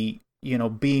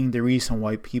 3D, being the reason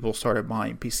why people started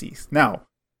buying PCs. Now,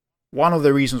 one of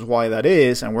the reasons why that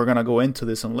is, and we're going to go into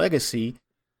this in Legacy,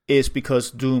 is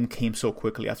because Doom came so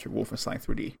quickly after Wolfenstein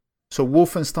 3D. So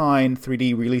Wolfenstein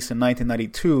 3D released in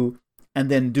 1992, and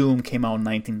then Doom came out in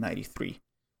 1993.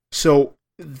 So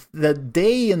the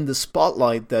day in the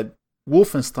spotlight that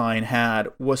Wolfenstein had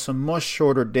was a much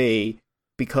shorter day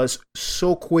because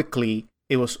so quickly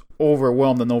it was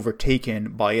overwhelmed and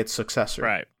overtaken by its successor.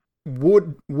 Right.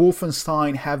 Would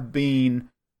Wolfenstein have been,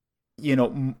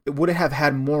 would it have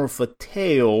had more of a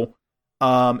tail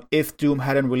if Doom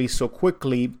hadn't released so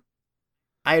quickly?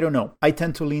 I don't know. I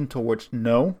tend to lean towards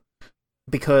no,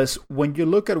 because when you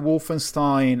look at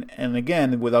Wolfenstein, and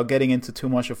again, without getting into too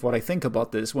much of what I think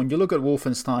about this, when you look at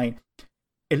Wolfenstein,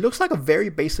 it looks like a very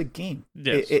basic game.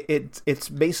 Yes. It's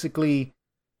basically,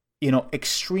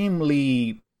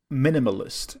 extremely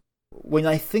minimalist. When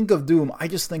I think of Doom, I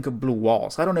just think of blue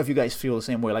walls. I don't know if you guys feel the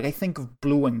same way. Like, I think of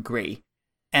blue and gray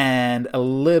and a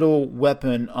little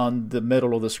weapon on the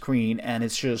middle of the screen, and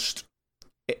it's just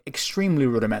extremely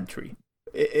rudimentary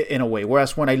in a way.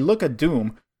 Whereas when I look at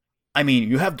Doom, I mean,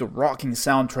 you have the rocking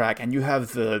soundtrack, and you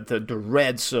have the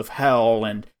reds of hell,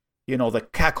 and the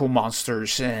cackle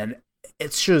monsters, and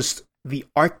it's just the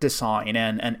art design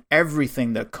and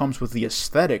everything that comes with the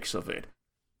aesthetics of it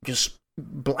just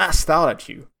blast out at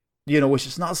you, which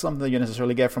is not something that you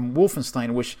necessarily get from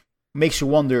Wolfenstein, which makes you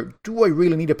wonder, do I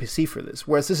really need a PC for this?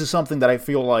 Whereas this is something that I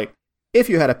feel like if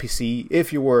you had a PC,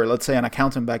 if you were, let's say, an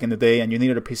accountant back in the day and you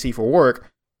needed a PC for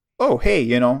work, oh, hey,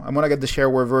 I'm going to get the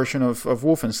shareware version of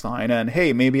Wolfenstein, and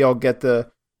hey, maybe I'll get the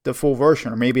full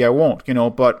version, or maybe I won't,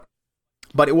 but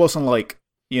it wasn't like,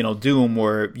 Doom,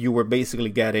 where you were basically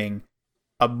getting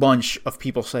a bunch of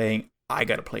people saying, I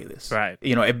got to play this. Right.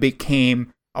 It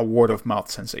became a word of mouth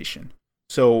sensation.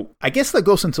 So I guess that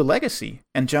goes into legacy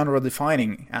and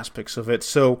genre-defining aspects of it.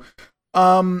 So,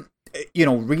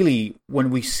 really,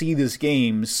 when we see these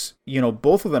games,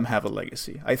 both of them have a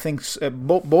legacy. I think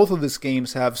both of these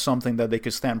games have something that they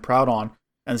could stand proud on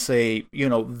and say,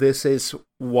 this is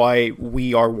why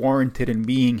we are warranted in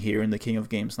being here in the King of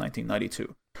Games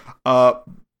 1992. But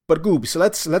Goobs,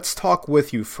 let's talk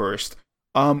with you first.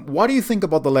 What do you think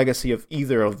about the legacy of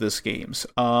either of these games?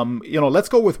 Let's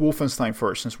go with Wolfenstein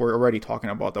first, since we're already talking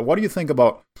about that. What do you think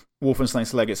about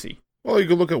Wolfenstein's legacy? Well, you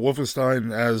can look at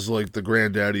Wolfenstein as like the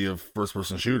granddaddy of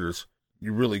first-person shooters.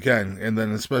 You really can, and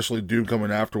then especially Doom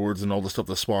coming afterwards and all the stuff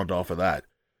that spawned off of that.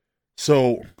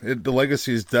 So the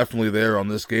legacy is definitely there on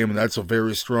this game, and that's a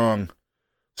very strong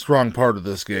part of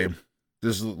this game.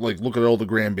 Just like look at all the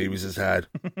grandbabies it's had.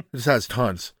 This has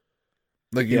tons.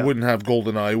 Like you wouldn't have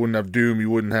GoldenEye, you wouldn't have Doom, you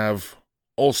wouldn't have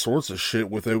all sorts of shit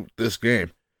without this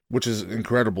game, which is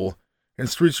incredible. And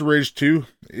Streets of Rage 2,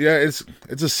 it's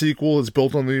a sequel, it's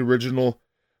built on the original,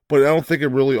 but I don't think it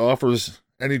really offers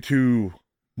any too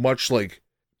much like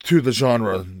to the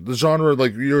genre. The genre,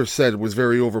 like you said, was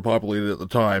very overpopulated at the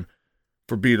time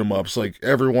for beat 'em ups. Like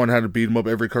everyone had to beat 'em up,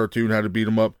 every cartoon had to beat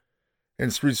 'em up.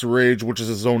 And Streets of Rage, which is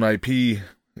its own IP,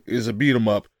 is a beat 'em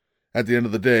up at the end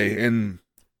of the day, and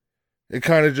it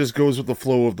kind of just goes with the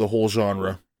flow of the whole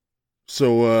genre.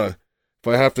 So, if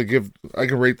I have to I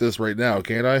can rate this right now,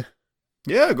 can't I?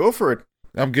 Yeah, go for it.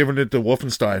 I'm giving it to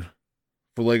Wolfenstein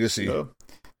for legacy. Oh,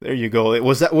 there you go.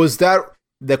 Was that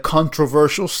the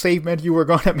controversial statement you were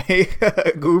going to make,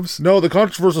 Goobs? No, the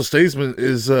controversial statement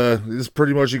is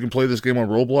pretty much you can play this game on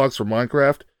Roblox or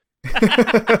Minecraft.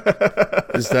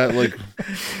 Is that like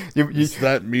is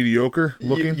that mediocre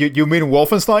looking? You mean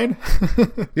Wolfenstein?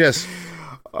 Yes.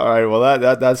 All right. Well,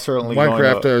 that's certainly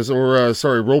Minecraft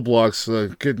Roblox.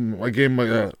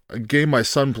 A game my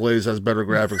son plays has better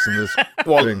graphics than this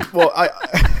thing. Well,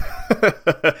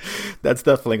 that's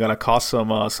definitely going to cause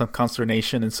some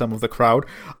consternation in some of the crowd.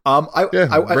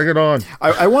 Bring it on.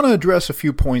 I want to address a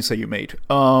few points that you made.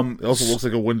 It also looks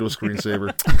like a Windows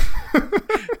screensaver.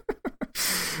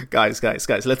 Guys,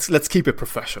 let's keep it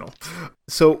professional.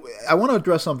 So I want to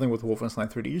address something with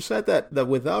Wolfenstein 3D. You said that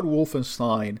without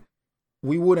Wolfenstein,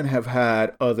 we wouldn't have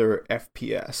had other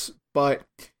FPS. But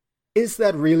is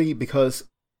that really because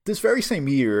this very same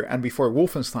year, and before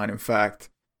Wolfenstein, in fact,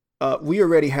 we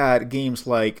already had games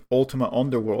like Ultima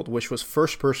Underworld, which was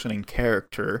first-person in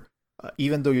character,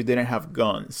 even though you didn't have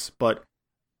guns. But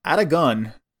add a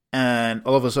gun, and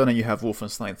all of a sudden you have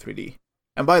Wolfenstein 3D.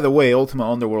 And by the way, Ultima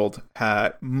Underworld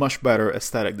had much better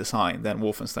aesthetic design than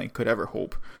Wolfenstein could ever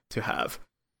hope to have.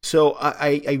 So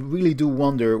I really do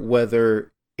wonder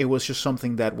whether it was just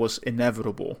something that was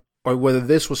inevitable, or whether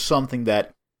this was something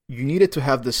that you needed to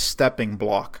have this stepping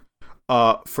block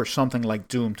for something like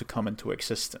Doom to come into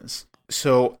existence.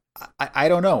 So I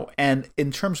don't know. And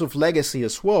in terms of legacy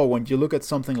as well, when you look at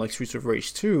something like Streets of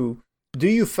Rage 2, do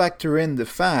you factor in the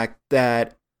fact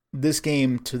that this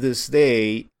game to this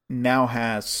day now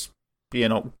has,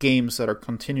 games that are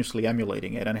continuously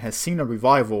emulating it, and has seen a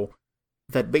revival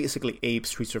that basically apes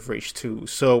Streets of Rage 2.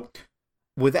 So,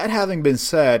 with that having been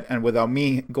said, and without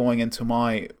me going into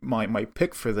my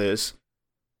pick for this,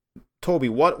 Toby,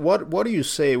 what do you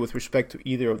say with respect to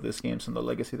either of these games and the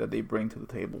legacy that they bring to the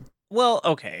table? Well,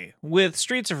 okay, with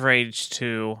Streets of Rage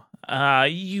 2,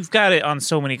 you've got it on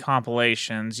so many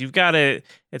compilations. You've got it.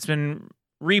 It's been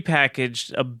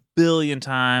repackaged a billion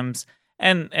times.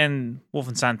 And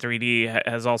Wolfenstein 3D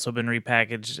has also been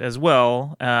repackaged as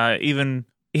well. Even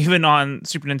on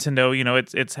Super Nintendo,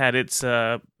 it's had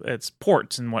its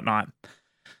ports and whatnot.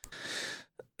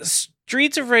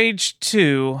 Streets of Rage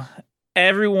 2,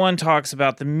 everyone talks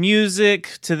about the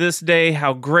music to this day,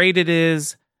 how great it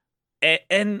is,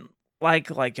 and like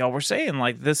y'all were saying,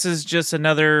 like this is just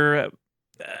another.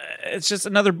 It's just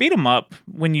another beat 'em up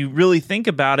when you really think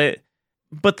about it.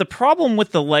 But the problem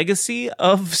with the legacy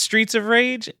of Streets of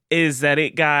Rage is that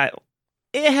it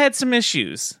had some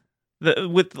issues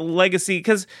with the legacy,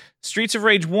 because Streets of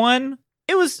Rage 1,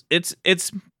 it's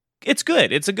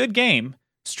good. It's a good game.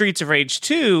 Streets of Rage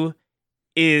 2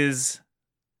 is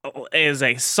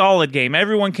a solid game.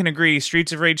 Everyone can agree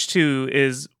Streets of Rage 2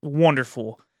 is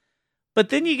wonderful. But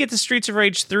then you get to Streets of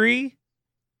Rage 3,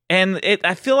 and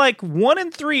I feel like 1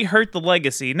 and 3 hurt the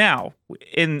legacy. Now,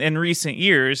 in recent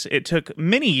years, it took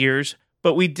many years,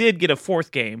 but we did get a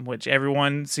 4th game, which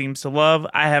everyone seems to love.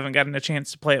 I haven't gotten a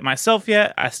chance to play it myself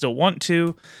yet. I still want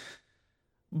to.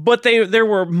 But there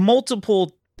were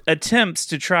multiple attempts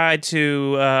to try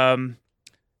to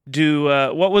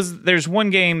there's one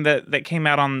game that came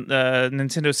out on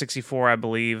Nintendo 64, I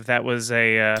believe, that was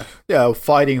a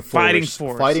Fighting Force. Fighting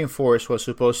Force. Fighting Force was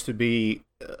supposed to be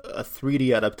a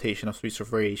 3D adaptation of Streets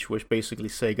of Rage, which basically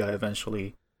Sega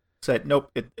eventually said, nope,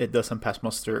 it doesn't pass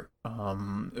muster.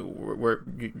 So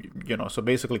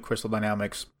basically Crystal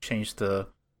Dynamics changed the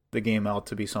game out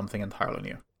to be something entirely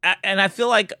new. And I feel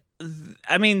like,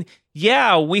 I mean,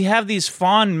 yeah, we have these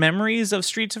fond memories of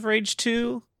Streets of Rage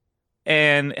 2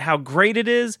 and how great it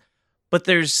is, but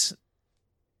it's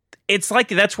like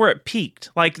that's where it peaked.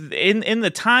 Like in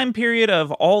the time period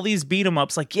of all these beat 'em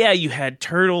ups, like, yeah, you had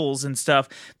Turtles and stuff.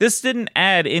 This didn't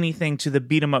add anything to the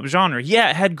beat 'em up genre. Yeah,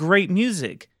 it had great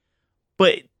music,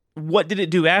 but what did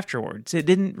it do afterwards? It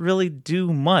didn't really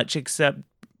do much except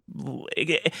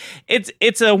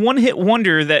it's a one-hit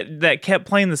wonder that kept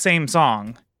playing the same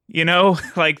song. You know,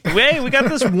 like, hey, we got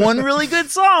this one really good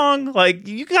song. Like,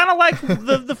 you kind of like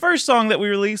the first song that we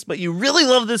released, but you really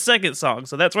love this second song.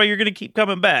 So that's why you're going to keep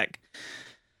coming back.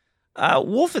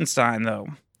 Wolfenstein, though.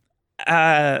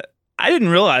 I didn't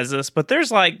realize this, but there's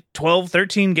like 12,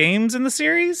 13 games in the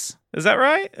series. Is that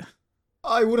right?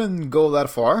 I wouldn't go that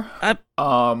far.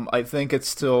 I think it's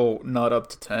still not up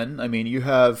to 10. I mean, you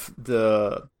have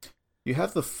the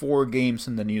 4 games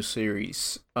in the new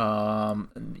series.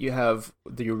 You have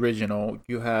the original.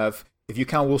 You have, if you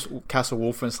count Castle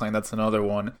Wolfenstein, that's another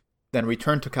one. Then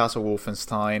Return to Castle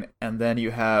Wolfenstein, and then you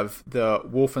have the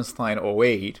Wolfenstein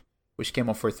 08, which came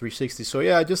out for 360. So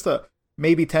yeah, just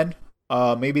maybe 10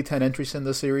 entries in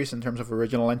the series in terms of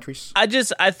original entries. I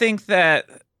think that.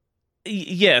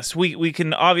 Yes, we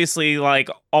can obviously like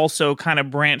also kind of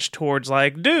branch towards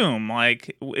like Doom,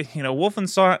 like, you know,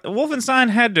 Wolfenstein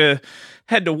had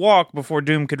to walk before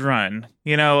Doom could run.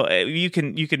 You know, you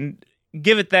can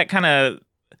give it that kind of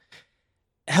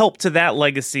help to that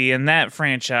legacy and that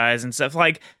franchise and stuff.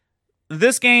 Like,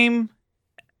 this game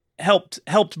helped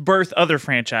birth other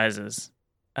franchises.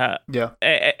 And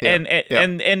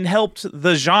helped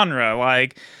the genre.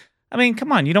 Like, I mean,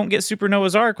 come on, you don't get Super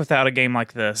Noah's Ark without a game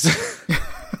like this.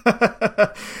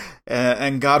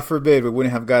 And God forbid we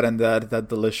wouldn't have gotten that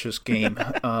delicious game,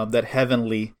 that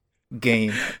heavenly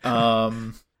game.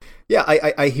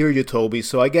 I hear you, Toby.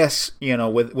 So I guess, you know,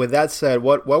 with that said,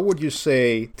 what would you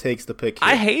say takes the pick here?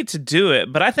 I hate to do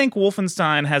it, but I think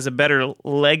Wolfenstein has a better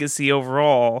legacy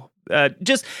overall.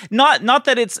 Just not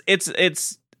that it's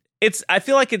I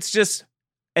feel like it's just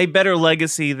a better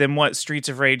legacy than what Streets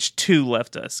of Rage 2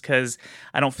 left us, because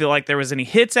I don't feel like there was any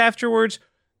hits afterwards.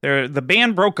 The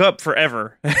band broke up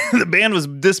forever. The band was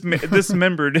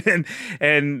dismembered,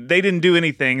 and they didn't do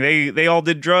anything. They all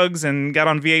did drugs and got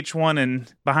on VH1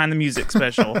 and Behind the Music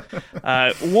special.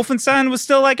 Wolfenstein was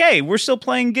still like, hey, we're still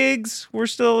playing gigs. We're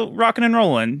still rocking and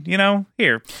rolling. You know,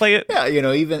 here, play it. Yeah, you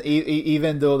know,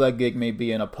 even though that gig may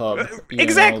be in a pub.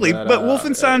 Exactly, but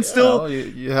Wolfenstein still...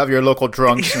 You have your local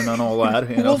drunks and all that.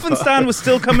 You know? Wolfenstein was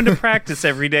still coming to practice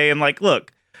every day and like,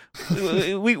 look,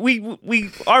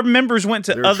 we our members went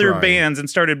to other bands and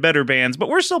started better bands, but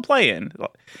we're still playing.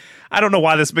 I don't know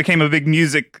why this became a big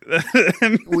music.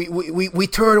 we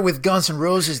toured with Guns N'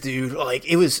 Roses, dude. Like,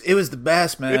 it was the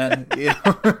best, man. You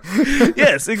know?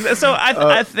 Yes, so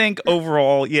I think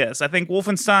overall, yes, I think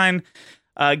Wolfenstein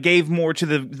gave more to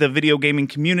the video gaming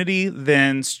community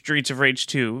than Streets of Rage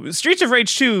 2. Streets of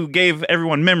Rage 2 gave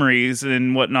everyone memories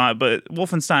and whatnot, but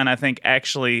Wolfenstein, I think,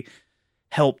 actually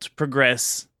helped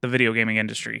progress the video gaming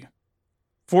industry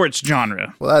for its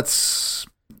genre. Well, that's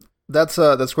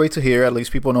great to hear. At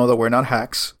least people know that we're not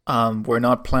hacks. We're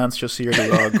not plants just here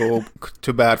to go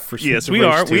to bat for. Yes, we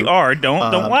are. 2. We are. Don't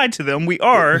lie to them. We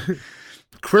are.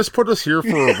 Chris put us here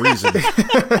for a reason. We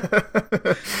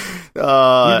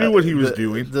knew what he was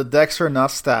doing. The decks are not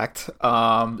stacked.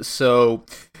 So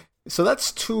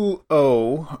that's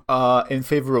 2-0 in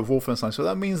favor of Wolfenstein. So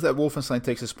that means that Wolfenstein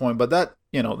takes his point, but that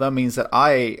means that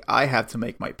I have to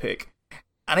make my pick.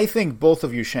 And I think both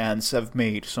of you, Shans, have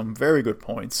made some very good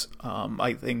points.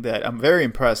 I think that I'm very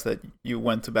impressed that you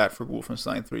went to bat for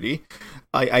Wolfenstein 3D.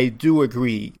 I do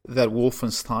agree that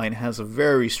Wolfenstein has a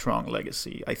very strong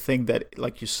legacy. I think that,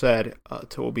 like you said,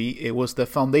 Toby, it was the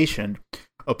foundation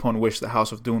upon which the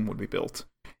House of Doom would be built.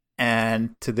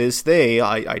 And to this day,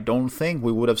 I don't think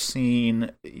we would have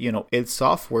seen, id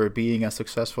Software being as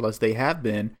successful as they have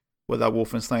been without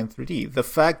Wolfenstein 3D. The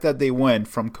fact that they went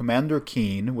from Commander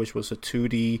Keen, which was a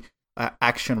 2D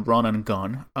action run and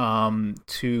gun,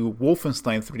 to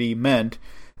Wolfenstein 3D meant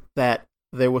that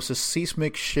there was a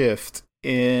seismic shift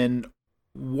in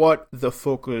what the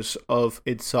focus of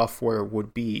id Software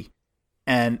would be.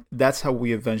 And that's how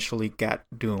we eventually got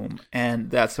Doom. And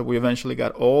that's how we eventually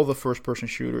got all the first-person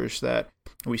shooters that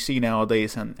we see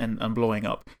nowadays and blowing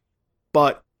up.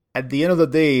 But at the end of the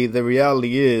day, the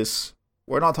reality is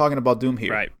we're not talking about Doom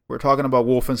here. Right. We're talking about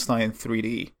Wolfenstein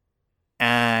 3D.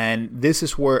 And this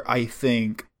is where I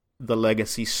think the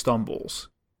legacy stumbles.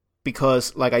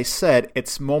 Because, like I said,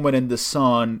 its moment in the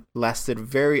sun lasted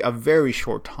a very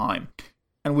short time.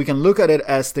 And we can look at it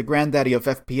as the granddaddy of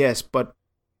FPS, but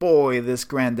boy, this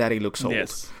granddaddy looks old.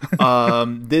 Yes.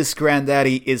 This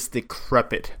granddaddy is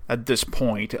decrepit at this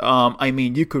point. I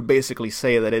mean, you could basically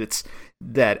say that it's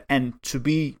dead. And to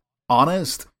be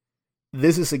honest,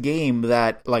 this is a game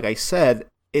that, like I said,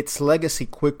 its legacy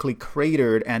quickly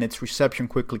cratered and its reception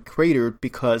quickly cratered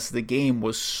because the game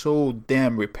was so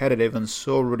damn repetitive and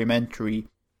so rudimentary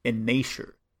in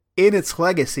nature. In its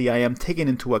legacy, I am taking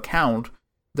into account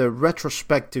the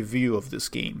retrospective view of this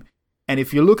game. And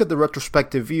if you look at the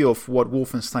retrospective view of what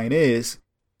Wolfenstein is,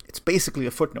 it's basically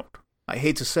a footnote. I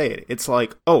hate to say it. It's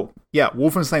like, oh, yeah,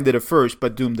 Wolfenstein did it first,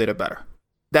 but Doom did it better.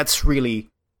 That's really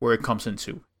where it comes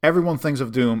into. Everyone thinks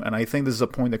of Doom, and I think this is a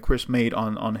point that Chris made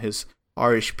on his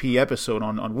RHP episode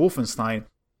on Wolfenstein.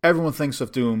 Everyone thinks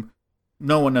of Doom.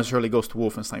 No one necessarily goes to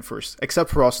Wolfenstein first, except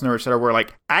for us nerds that were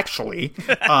like, actually,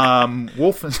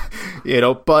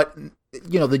 Wolfenstein, but,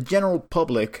 the general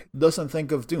public doesn't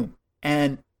think of Doom.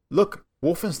 And look,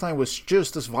 Wolfenstein was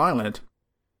just as violent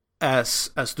as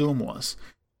Doom was.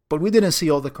 But we didn't see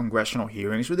all the congressional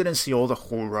hearings. We didn't see all the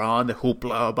hoorah and the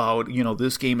hoopla about,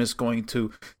 this game is going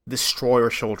to destroy our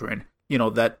children,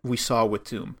 that we saw with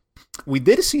Doom. We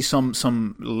did see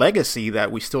some legacy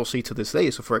that we still see to this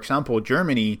day. So, for example,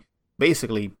 Germany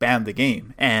basically banned the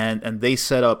game. And they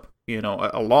set up,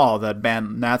 a law that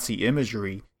banned Nazi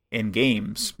imagery in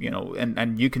games,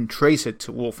 and you can trace it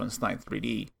to Wolfenstein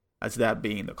 3D. As that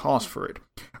being the cause for it.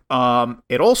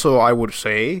 It also, I would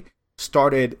say,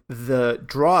 started the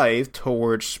drive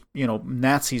towards,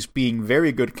 Nazis being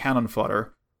very good cannon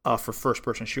fodder for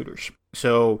first-person shooters.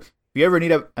 So, if you ever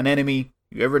need an enemy,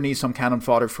 you ever need some cannon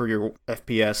fodder for your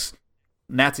FPS,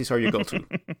 Nazis are your go-to.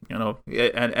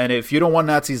 And if you don't want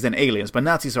Nazis, then aliens. But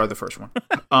Nazis are the first one.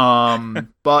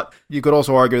 But you could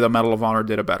also argue that Medal of Honor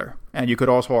did it better. And you could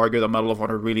also argue that Medal of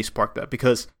Honor really sparked that.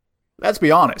 Because, let's be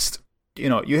honest,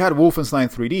 you had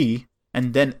Wolfenstein 3D,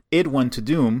 and then it went to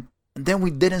Doom, and then we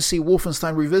didn't see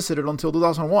Wolfenstein revisited until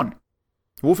 2001.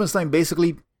 Wolfenstein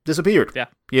basically disappeared. Yeah.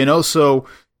 So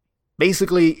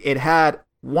basically it had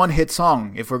one hit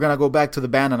song. If we're going to go back to the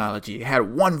band analogy, it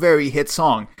had one very hit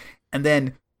song. And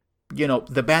then,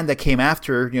 the band that came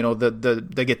after,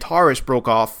 the guitarist broke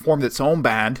off, formed its own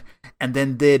band, and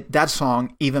then did that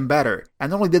song even better.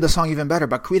 And not only did the song even better,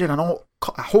 but created a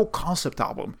whole concept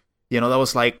album, that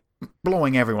was like,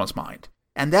 blowing everyone's mind.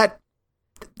 And that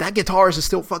guitarist is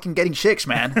still fucking getting chicks,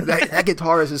 man. that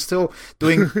guitarist is still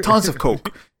doing tons of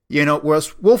coke. Whereas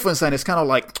Wolfenstein is kind of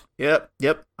like, yep,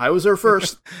 I was there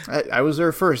first. I was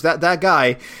there first. That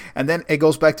guy. And then it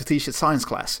goes back to teach at science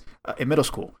class in middle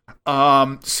school.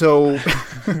 So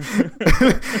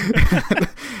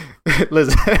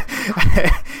listen,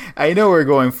 I know we're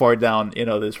going far down,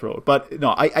 this road. But no,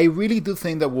 I really do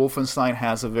think that Wolfenstein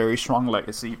has a very strong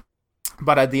legacy.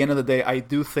 But at the end of the day, I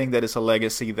do think that it's a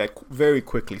legacy that very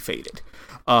quickly faded.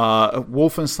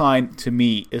 Wolfenstein, to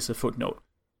me, is a footnote.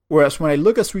 Whereas when I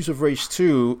look at Streets of Rage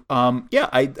 2,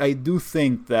 I do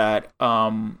think that,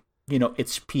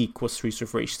 its peak was Streets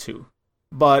of Rage 2.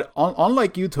 But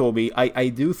unlike you, Toby, I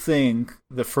do think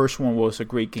the first one was a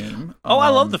great game. I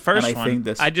love the first one.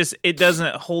 Think it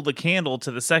doesn't hold a candle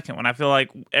to the second one. I feel like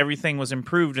everything was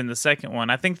improved in the second one.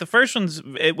 I think the first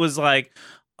it was like,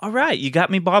 all right, you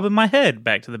got me bobbing my head.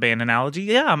 Back to the band analogy.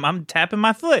 Yeah, I'm tapping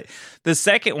my foot. The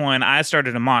second one, I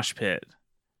started a mosh pit.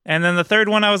 And then the third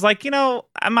one, I was like,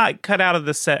 I might cut out of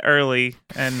the set early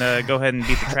and go ahead and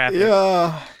beat the traffic.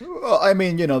 Yeah. Well, I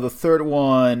mean, the third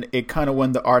one, it kind of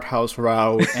went the art house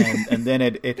route, and then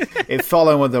it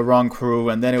fell in with the wrong crew,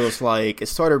 and then it was like, it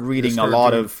started reading a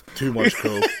lot of... Too much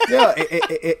coke. Yeah,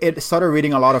 it started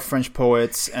reading a lot of French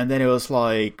poets, and then it was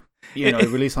like, it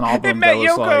released an album that was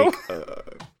Yoko.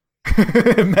 Like...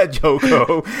 met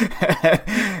Joko,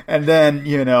 and then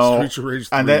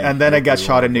and then it got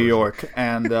shot in New York,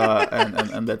 and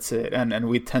that's it. And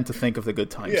we tend to think of the good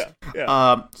times.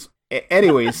 Yeah.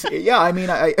 Anyways, yeah. I mean,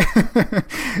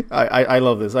 I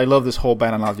love this. I love this whole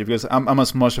band analogy because I'm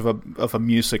as much of a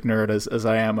music nerd as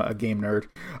I am a game nerd.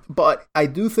 But I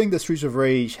do think that Streets of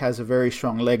Rage has a very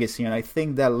strong legacy, and I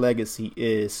think that legacy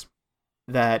is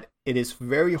that it is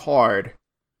very hard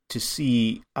to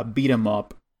see a beat 'em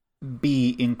up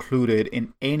be included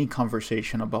in any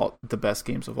conversation about the best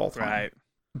games of all time. Right.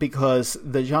 because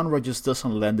the genre just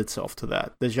doesn't lend itself to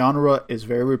that. The genre is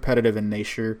very repetitive in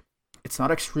nature. It's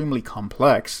not extremely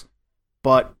complex,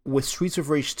 but with Streets of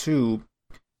Rage 2,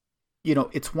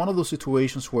 it's one of those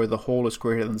situations where the whole is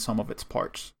greater than the sum of its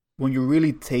parts. When you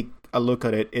really take a look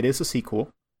at it, it is a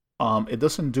sequel. It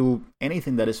doesn't do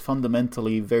anything that is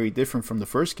fundamentally very different from the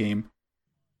first game,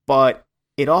 but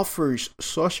it offers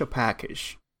such a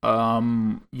package,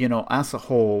 as a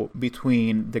whole,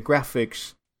 between the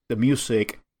graphics, the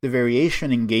music, the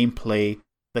variation in gameplay,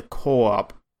 the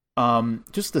co-op,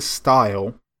 just the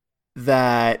style,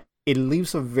 that it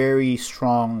leaves a very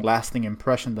strong, lasting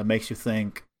impression that makes you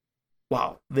think,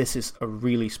 wow, this is a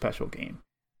really special game.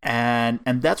 And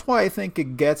that's why I think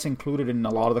it gets included in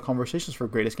a lot of the conversations for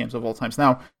greatest games of all times.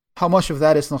 Now, how much of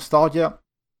that is nostalgia?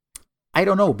 I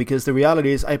don't know, because the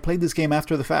reality is I played this game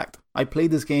after the fact. I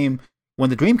played this game when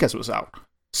the Dreamcast was out.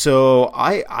 So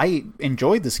I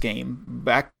enjoyed this game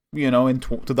back, in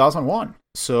 2001.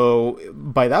 So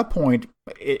by that point,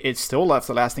 it still left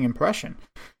a lasting impression.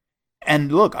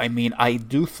 And look, I mean, I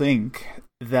do think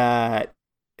that,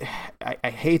 I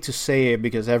hate to say it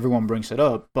because everyone brings it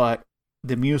up, but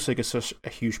the music is such a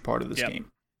huge part of this game.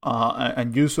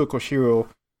 And Yuzo Koshiro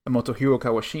and Motohiro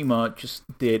Kawashima just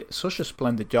did such a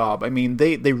splendid job. I mean,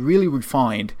 they really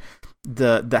refined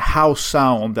the house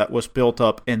sound that was built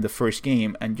up in the first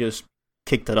game and just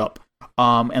kicked it up.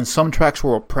 And some tracks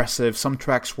were oppressive, some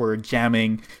tracks were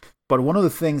jamming. But one of the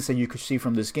things that you could see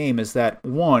from this game is that,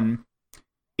 one,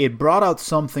 it brought out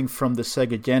something from the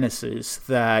Sega Genesis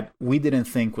that we didn't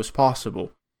think was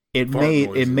possible. It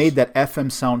made that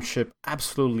FM sound chip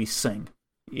absolutely sing.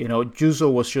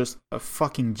 Juzo was just a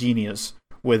fucking genius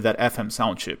with that FM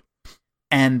sound chip.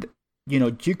 And,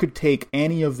 you could take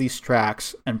any of these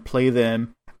tracks and play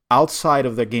them outside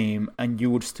of the game and you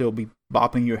would still be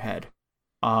bopping your head.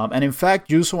 And in fact,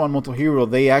 Juzo and Motohiro,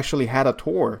 they actually had a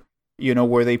tour,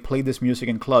 where they played this music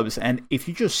in clubs. And if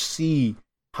you just see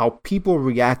how people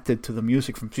reacted to the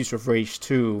music from Streets of Rage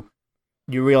 2,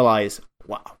 you realize,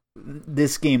 wow,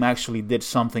 this game actually did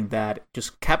something that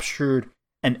just captured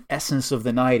an essence of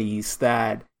the 90s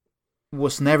that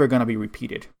was never going to be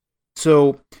repeated.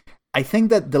 So I think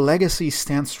that the legacy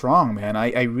stands strong, man.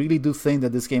 I really do think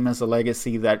that this game has a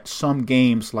legacy that some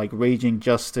games like Raging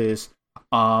Justice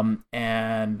and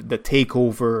The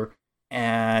Takeover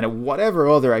and whatever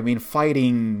other,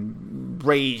 Fighting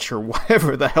Rage or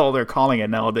whatever the hell they're calling it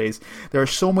nowadays. There are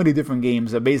so many different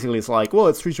games that basically it's like, well,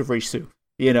 it's Streets of Rage 2.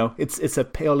 It's a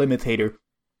pale imitator,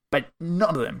 but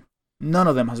none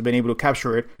of them has been able to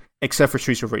capture it except for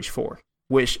Streets of Rage 4,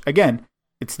 which, again,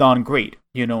 it's done great,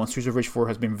 and Streets of Rage 4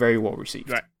 has been very well received.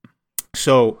 Right.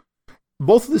 So,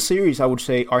 both of the series, I would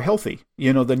say, are healthy.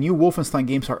 The new Wolfenstein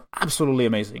games are absolutely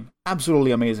amazing.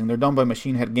 Absolutely amazing. They're done by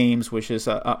Machine Head Games, which is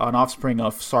an offspring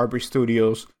of Starbreeze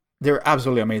Studios. They're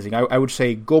absolutely amazing. I would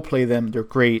say go play them. They're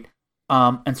great.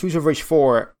 And Streets of Rage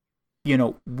 4,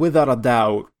 without a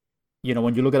doubt,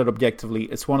 when you look at it objectively,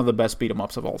 it's one of the best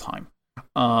beat-em-ups of all time.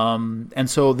 And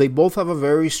so they both have a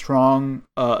very strong,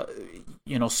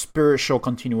 spiritual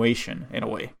continuation in a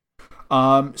way.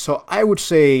 So I would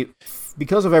say,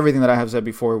 because of everything that I have said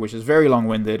before, which is very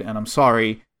long-winded, and I'm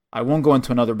sorry, I won't go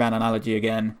into another band analogy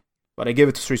again, but I give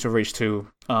it to Streets of Rage 2.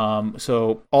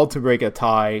 So all to break a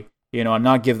tie, and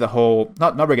not give the whole,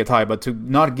 not break a tie, but to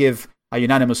not give a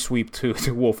unanimous sweep to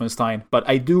Wolfenstein. But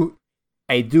I do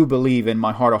believe in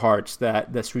my heart of hearts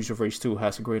that Streets of Rage 2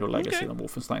 has a greater legacy than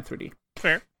Wolfenstein 3D.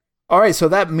 Fair. All right, so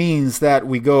that means that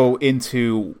we go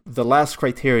into the last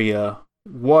criteria.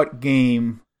 What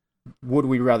game would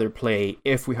we rather play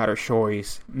if we had our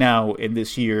choice now in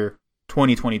this year,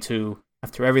 2022,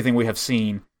 after everything we have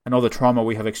seen and all the trauma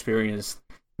we have experienced?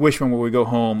 Which one will we go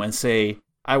home and say,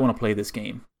 I want to play this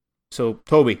game? So,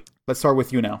 Toby, let's start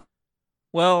with you now.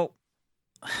 Well,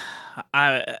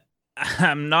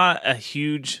 I'm not a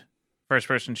huge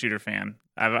first-person shooter fan.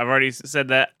 I've already said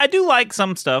that. I do like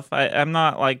some stuff. I'm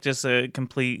not like just a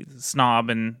complete snob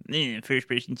and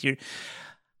first-person shooter.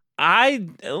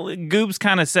 Goobs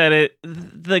kind of said it.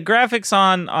 The graphics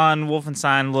on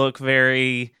Wolfenstein look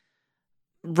very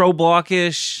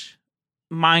Roblox-ish,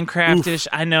 Minecraft-ish.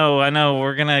 Oof. I know.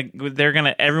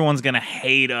 Everyone's gonna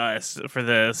hate us for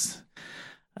this.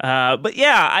 But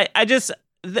yeah, I just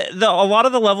a lot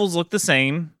of the levels look the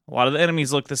same. A lot of the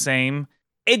enemies look the same.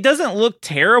 It doesn't look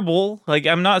terrible. Like,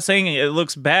 I'm not saying it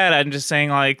looks bad. I'm just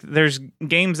saying, like, there's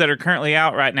games that are currently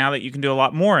out right now that you can do a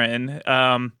lot more in.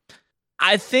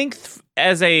 I think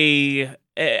as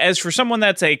for someone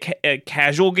that's a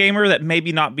casual gamer that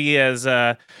maybe not be as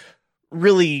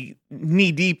really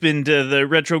knee deep into the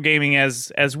retro gaming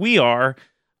as we are,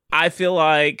 I feel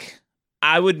like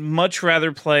I would much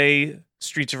rather play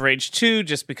Streets of Rage 2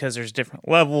 just because there's different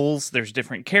levels, there's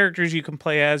different characters you can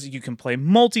play as, you can play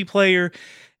multiplayer.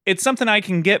 It's something I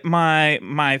can get my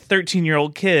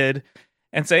 13-year-old kid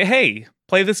and say, hey,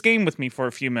 play this game with me for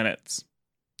a few minutes.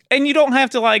 And you don't have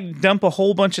to like dump a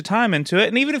whole bunch of time into it.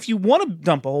 And even if you want to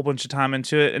dump a whole bunch of time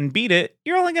into it and beat it,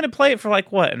 you're only going to play it for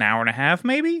like, what, an hour and a half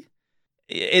maybe?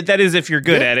 That is if you're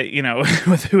good at it, you know,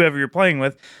 with whoever you're playing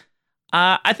with.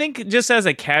 I think just as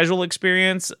a casual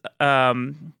experience,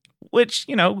 which,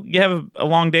 you know, you have a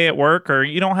long day at work or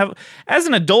you don't have, as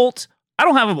an adult, I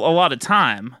don't have a lot of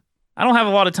time. I don't have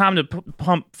a lot of time to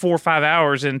pump 4 or 5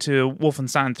 hours into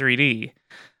Wolfenstein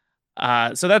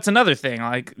 3D. So that's another thing,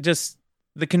 like just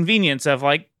the convenience of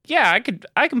like, yeah,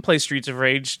 I can play Streets of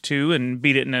Rage 2 and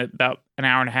beat it in about an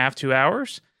hour and a half, 2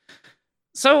 hours.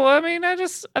 So, I mean, I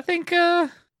think,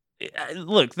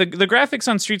 look, the graphics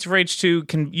on Streets of Rage 2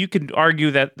 you could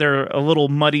argue that they're a little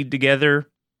muddied together.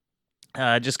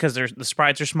 Just because the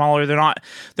sprites are smaller, they're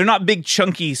not big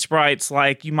chunky sprites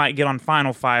like you might get on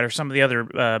Final Fight or some of the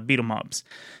other beat 'em ups.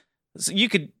 So you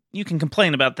can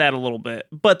complain about that a little bit,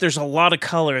 but there's a lot of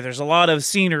color, there's a lot of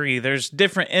scenery, there's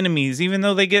different enemies. Even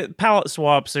though they get palette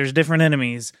swaps, there's different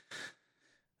enemies.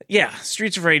 Yeah,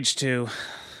 Streets of Rage 2.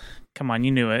 Come on,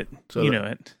 you knew it. You knew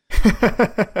it.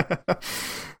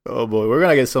 Oh boy, we're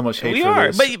gonna get so much hate. We for are,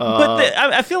 this. but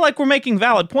I feel like we're making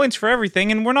valid points for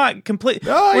everything, and we're not not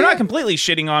completely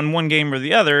shitting on one game or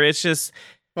the other. It's just,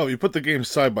 oh, you put the games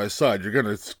side by side, you're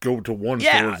gonna go to one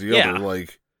towards the other,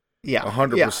 like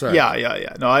 100%.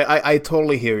 Yeah. No, I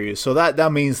totally hear you. So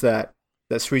that means that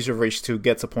Streets of Rage 2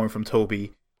 gets a point from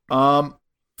Toby.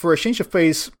 For a change of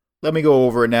pace, let me go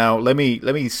over it now. Let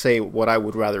me say what I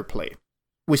would rather play.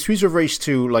 With Streets of Rage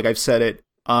 2, like I've said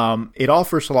it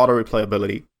offers a lot of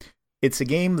replayability. It's a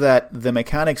game that the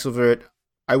mechanics of it,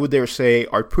 I would dare say,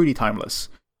 are pretty timeless.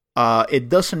 It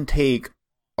doesn't take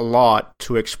a lot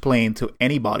to explain to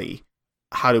anybody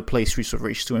how to play Streets of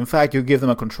Rage 2. In fact, you give them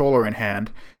a controller in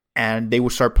hand, and they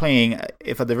would start playing,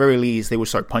 if at the very least, they would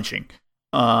start punching.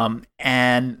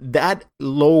 And that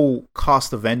low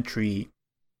cost of entry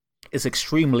is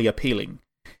extremely appealing.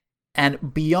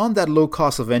 And beyond that low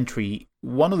cost of entry,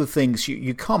 one of the things,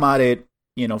 you come at it,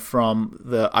 you know, from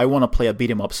the I want to play a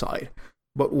beat 'em up side.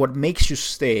 But what makes you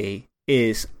stay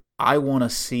is I want to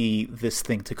see this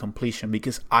thing to completion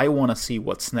because I want to see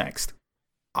what's next.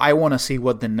 I want to see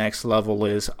what the next level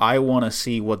is. I want to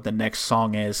see what the next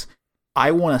song is.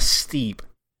 I want to steep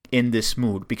in this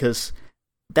mood because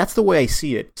that's the way I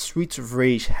see it. Streets of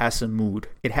Rage has a mood.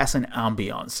 It has an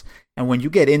ambiance. And when you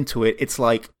get into it, it's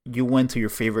like you went to your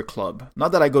favorite club.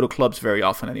 Not that I go to clubs very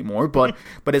often anymore, but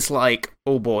it's like,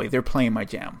 oh boy, they're playing my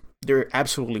jam. They're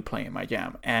absolutely playing my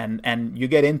jam. And you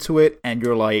get into it, and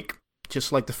you're like,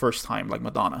 just like the first time, like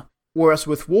Madonna. Whereas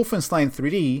with Wolfenstein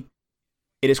 3D,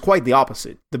 it is quite the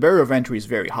opposite. The barrier of entry is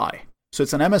very high. So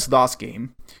it's an MS-DOS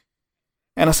game.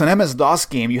 And as an MS-DOS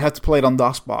game, you have to play it on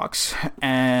DOSBox,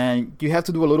 and you have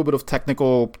to do a little bit of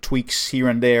technical tweaks here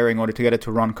and there in order to get it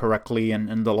to run correctly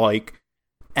and the like.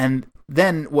 And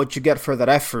then what you get for that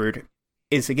effort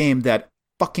is a game that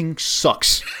fucking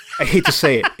sucks. I hate to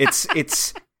say it.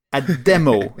 It's a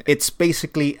demo. It's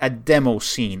basically a demo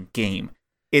scene game.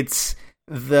 It's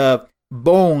the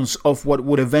bones of what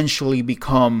would eventually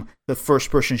become the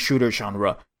first-person shooter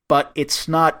genre. But it's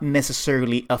not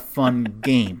necessarily a fun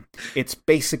game. It's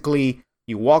basically,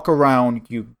 you walk around,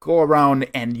 you go around,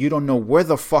 and you don't know where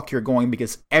the fuck you're going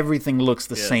because everything looks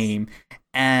the same.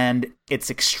 And it's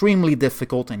extremely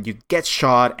difficult, and you get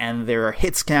shot, and there are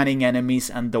hit-scanning enemies,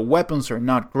 and the weapons are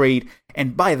not great.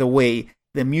 And by the way,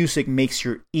 the music makes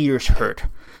your ears hurt.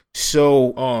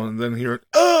 So... oh, and then hear it...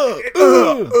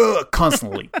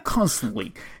 constantly.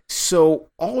 So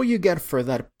all you get for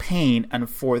that pain and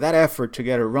for that effort to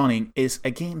get it running is a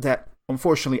game that,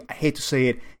 unfortunately, I hate to say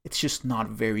it, it's just not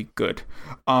very good.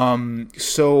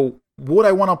 So would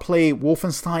I want to play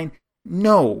Wolfenstein?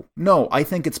 No, I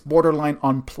think it's borderline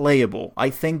unplayable. I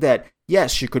think that,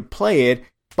 yes, you could play it,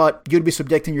 but you'd be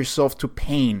subjecting yourself to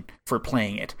pain for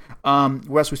playing it.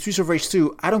 Whereas with Streets of Rage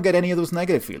 2, I don't get any of those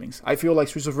negative feelings. I feel like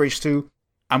Streets of Rage 2,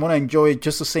 I'm going to enjoy it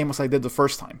just the same as I did the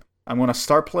first time. I'm going to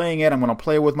start playing it. I'm going to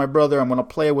play it with my brother. I'm going to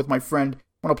play it with my friend.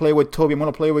 I'm going to play it with Toby. I'm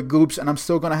going to play it with Goops. And I'm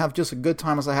still going to have just a good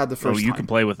time as I had the first time. You can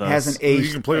play with us. It hasn't aged.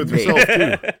 You can play with yourself,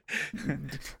 too.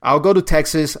 I'll go to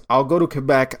Texas. I'll go to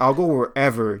Quebec. I'll go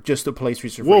wherever just to play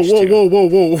Streets of Rage 2.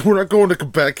 Whoa. We're not going to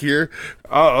Quebec here.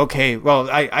 Oh, okay. Well,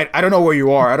 I don't know where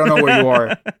you are. I don't know where you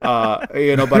are.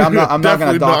 But I'm not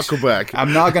going to dox. Quebec.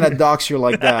 I'm not going to dox you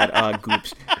like that,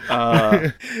 Goops.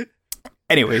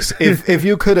 Anyways, if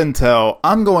you couldn't tell,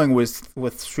 I'm going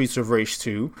with Streets of Rage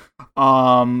 2.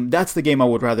 That's the game I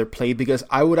would rather play because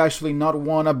I would actually not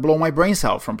want to blow my brains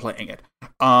out from playing it.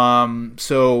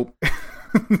 So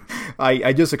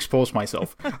I just exposed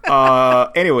myself.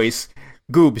 Anyways,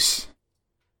 Goobs,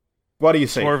 what do you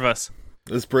say? Four of us.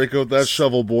 Let's break out that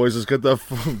shovel, boys. Let's get the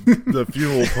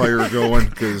funeral pyre going.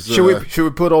 Cause, should we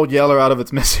put Old Yeller out of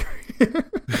its misery?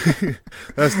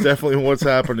 That's definitely what's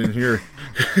happening here.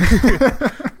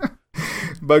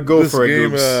 But go for it,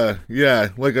 Goobs. Yeah,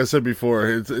 like I said before,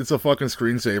 it's a fucking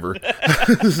screensaver.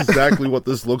 This is exactly what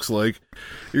this looks like.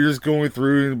 You're just going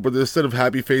through, but instead of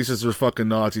happy faces, there's fucking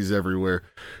Nazis everywhere.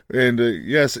 And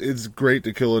yes, it's great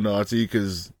to kill a Nazi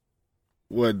because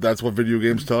that's what video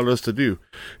games taught us to do.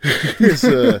 It's,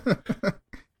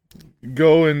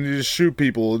 go and just shoot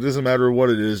people. It doesn't matter what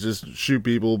it is, just shoot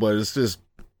people. But it's just,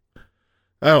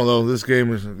 I don't know. This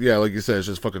game is, yeah, like you said, it's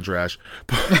just fucking trash.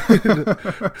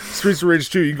 Streets of Rage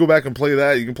 2, you can go back and play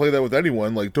that. You can play that with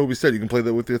anyone. Like Toby said, you can play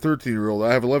that with your 13-year-old.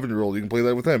 I have 11-year-old. You can play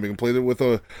that with them. You can play that with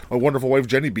a wonderful wife,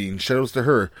 Jenny Bean. Shoutouts to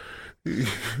her.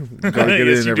 Gotta get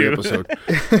it in every episode.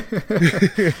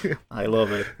 I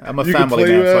love it. I'm a family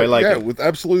man, so I like it. Yeah, with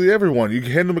absolutely everyone. You can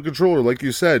hand them a controller, like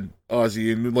you said,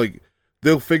 Ozzy, and like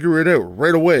they'll figure it out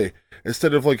right away.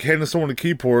 Instead of like handing someone a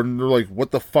keyboard and they're like,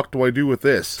 "What the fuck do I do with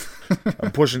this?"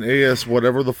 I'm pushing AS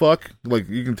whatever the fuck. Like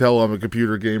you can tell I'm a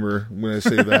computer gamer when I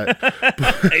say that.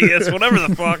 AS whatever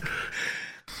the fuck.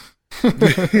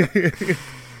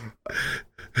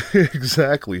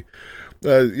 Exactly.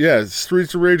 Yeah,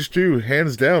 Streets of Rage 2,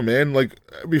 hands down, man. Like,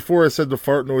 before I said the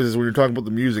fart noises when you're talking about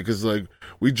the music, because, like,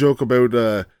 we joke about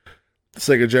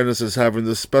Sega Genesis having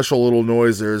this special little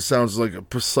noise there. It sounds like a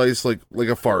precise, like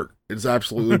a fart. It's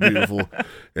absolutely beautiful,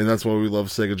 and that's why we love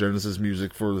Sega Genesis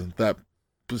music for that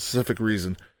specific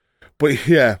reason. But,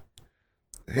 yeah,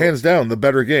 hands down, the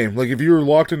better game. Like, if you were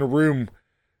locked in a room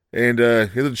and you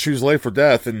had to choose life or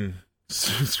death, and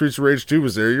Streets of Rage 2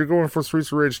 was there, you're going for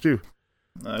Streets of Rage 2.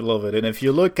 I love it. And if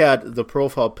you look at the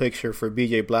profile picture for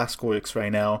BJ Blazkowicz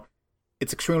right now,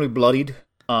 it's extremely bloodied.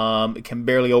 It can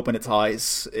barely open its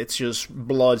eyes. It's just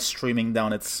blood streaming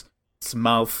down its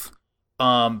mouth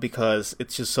because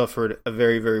it's just suffered a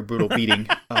very, very brutal beating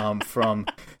from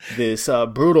this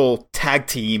brutal tag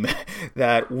team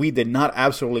that we did not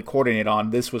absolutely coordinate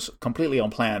on. This was completely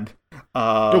unplanned.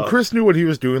 No, Chris knew what he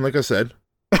was doing, like I said.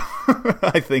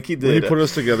 I think he did. When he put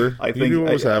us together. I think he knew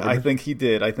what was happening. I think he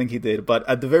did. But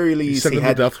at the very least, he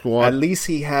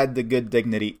had the good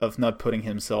dignity of not putting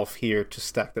himself here to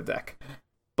stack the deck.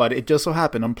 But it just so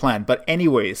happened unplanned. But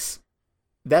anyways,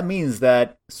 that means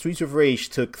that Streets of Rage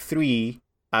took 3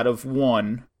 out of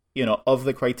 1, of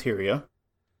the criteria.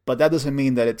 But that doesn't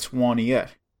mean that it's won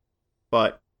yet.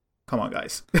 But come on,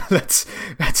 guys, let's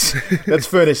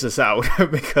finish this out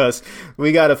because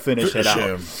we gotta finish it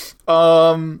out.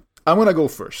 I'm gonna go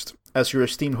first as your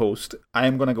esteemed host. I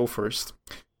am gonna go first.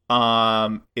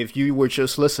 If you were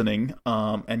just listening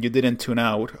and you didn't tune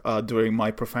out during my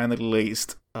profanity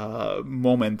laced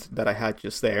moment that I had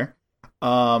just there,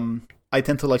 I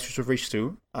tend to like Streets of Rage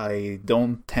 2. I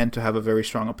don't tend to have a very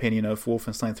strong opinion of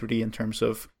Wolfenstein 3D in terms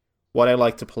of what I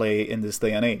like to play in this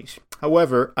day and age.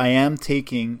 However, I am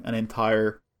taking an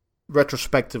entire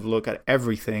retrospective look at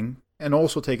everything and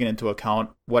also taking into account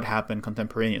what happened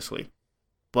contemporaneously.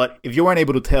 But if you weren't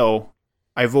able to tell,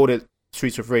 I voted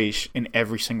Streets of Rage in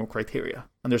every single criteria,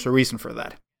 and there's a reason for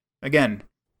that. Again,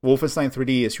 Wolfenstein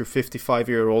 3D is your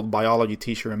 55-year-old biology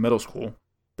teacher in middle school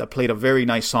that played a very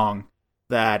nice song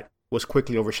that was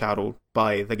quickly overshadowed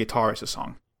by the guitar as a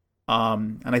song.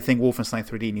 And I think Wolfenstein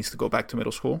 3D needs to go back to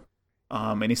middle school.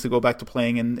 It needs to go back to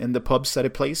playing in the pubs that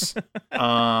it plays.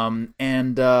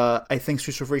 And I think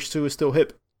Streets of Rage 2 is still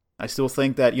hip. I still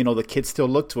think that, the kids still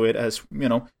look to it as,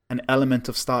 an element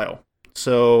of style.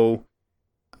 So,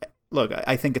 look,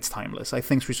 I think it's timeless. I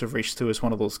think Streets of Rage 2 is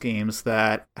one of those games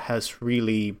that has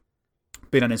really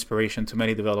been an inspiration to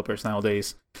many developers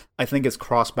nowadays. I think it's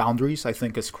cross boundaries. I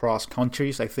think it's cross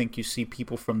countries. I think you see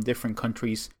people from different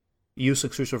countries use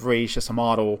Streets of Rage as a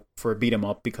model for a beat 'em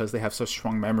up because they have such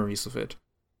strong memories of it.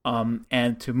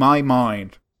 And to my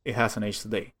mind, it has an age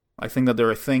today. I think that there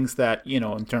are things that,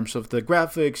 in terms of the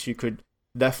graphics, you could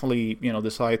definitely,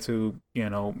 decide to,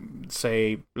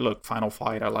 say, look, Final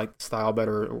Fight, I like the style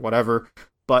better or whatever.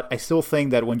 But I still think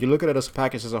that when you look at it as a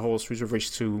package as a whole, Streets of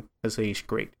Rage 2 has aged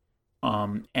great.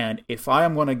 And if I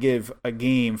am going to give a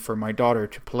game for my daughter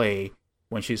to play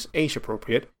when she's age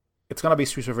appropriate, it's going to be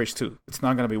Streets of Rage 2. It's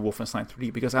not going to be Wolfenstein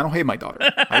 3D because I don't hate my daughter.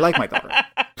 I like my daughter.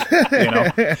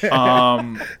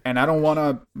 And I don't want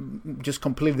to just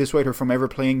completely dissuade her from ever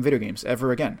playing video games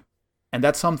ever again. And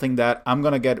that's something that I'm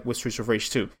going to get with Streets of Rage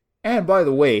 2. And by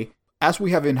the way, as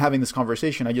we have been having this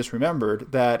conversation, I just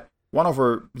remembered that one of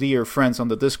our dear friends on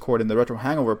the Discord in the Retro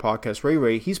Hangover podcast,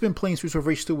 Ray, he's been playing Streets of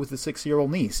Rage 2 with his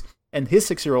 6-year-old niece. And his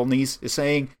 6-year-old niece is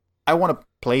saying, I want to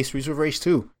play Streets of Rage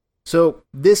 2. So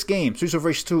this game, Streets of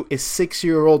Rage 2, is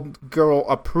 6-year-old girl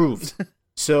approved.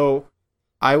 So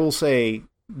I will say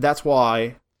that's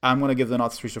why I'm going to give the nod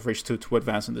to Streets of Rage 2 to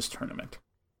advance in this tournament.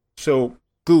 So,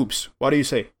 Goobs, what do you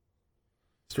say?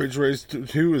 Streets of Rage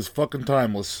 2 is fucking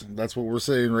timeless. That's what we're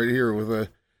saying right here with a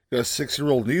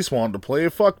 6-year-old niece wanting to play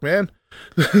it. Fuck, man.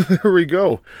 There we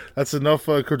go. That's enough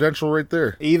credential right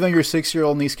there. Even your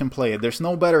 6-year-old niece can play it. There's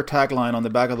no better tagline on the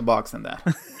back of the box than that.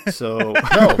 So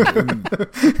no.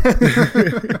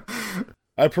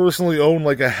 I personally own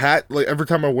like a hat. Like every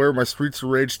time I wear my Streets of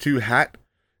Rage 2 hat,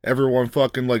 everyone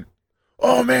fucking like,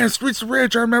 oh man, Streets of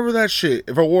Rage, I remember that shit.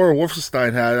 If I wore a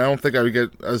Wolfenstein hat, I don't think I would get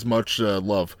as much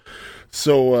love.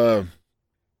 So,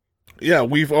 yeah,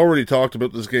 we've already talked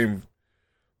about this game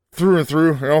through and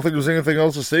through. I don't think there's anything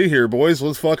else to say here, boys.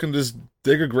 Let's fucking just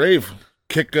dig a grave.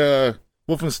 Kick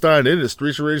Wolfenstein in.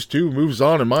 Streets of Rage 2 moves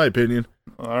on, in my opinion.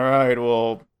 All right,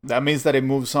 well, that means that it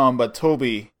moves on, but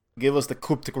Toby, give us the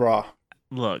coup de grace.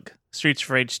 Look, Streets of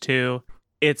Rage 2,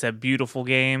 it's a beautiful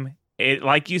game. It,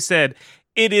 like you said,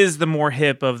 it is the more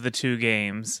hip of the two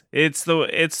games. It's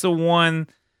the one.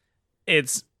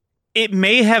 It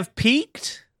may have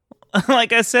peaked,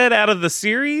 like I said, out of the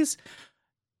series,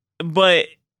 but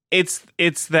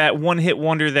it's that one hit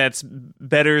wonder that's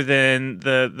better than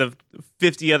the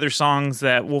 50 other songs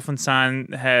that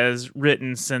Wolfenstein has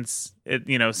written since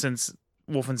Wolfenstein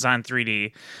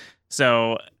 3D.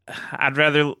 So I'd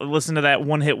rather listen to that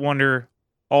one hit wonder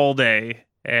all day,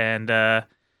 and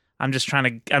I'm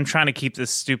trying to keep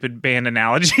this stupid band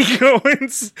analogy going,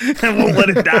 and we'll let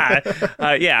it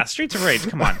die. Yeah, Streets of Rage,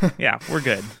 come on. Yeah, we're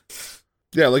good.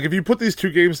 Yeah, like if you put these two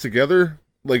games together,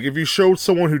 like if you showed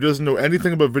someone who doesn't know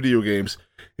anything about video games,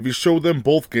 if you showed them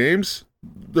both games,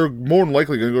 they're more than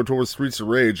likely going to go towards Streets of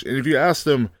Rage. And if you ask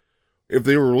them if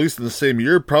they were released in the same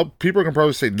year, people can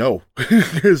probably say no,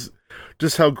 because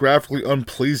just how graphically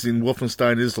unpleasing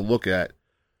Wolfenstein is to look at.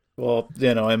 Well,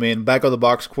 back of the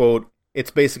box quote, it's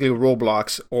basically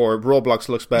Roblox, or Roblox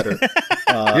looks better,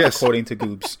 yes. According to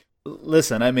Goobs.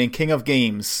 Listen, King of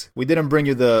Games, we didn't bring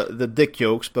you the dick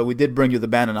jokes, but we did bring you the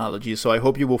band analogy, so I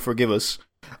hope you will forgive us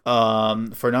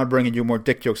for not bringing you more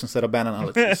dick jokes instead of band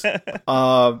analogies.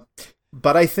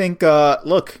 But I think,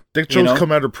 look... Dick jokes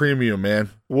come out of premium, man.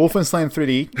 Wolfenstein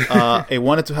 3D, it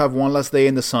wanted to have one last day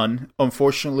in the sun.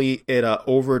 Unfortunately, it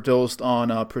overdosed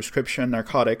on prescription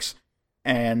narcotics,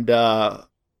 and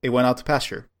it went out to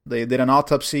pasture. They did an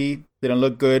autopsy, didn't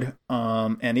look good,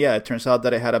 and yeah, it turns out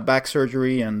that it had a back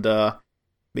surgery and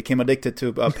became addicted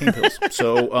to pain pills.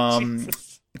 So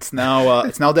it's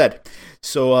now dead.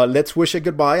 So let's wish it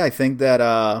goodbye. I think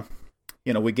that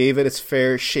we gave it its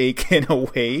fair shake in a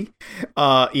way,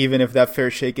 even if that fair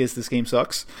shake is this game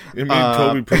sucks.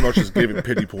 Toby pretty much just gave it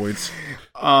pity points.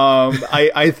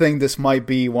 I think this might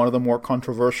be one of the more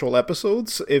controversial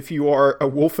episodes if you are a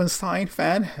Wolfenstein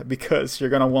fan, because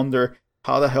you're gonna wonder,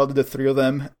 how the hell did the three of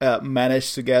them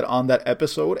manage to get on that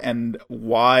episode, and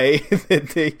why did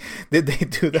they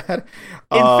do that?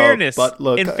 In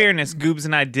fairness, Goobs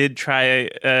and I did try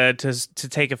to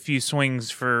take a few swings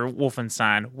for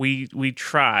Wolfenstein. We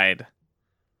tried.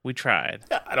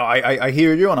 I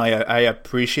hear you, and I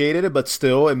appreciated it, but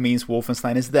still, it means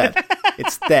Wolfenstein is dead.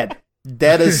 It's dead.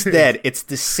 Dead is dead. It's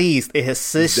deceased. It has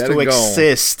ceased to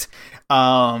exist.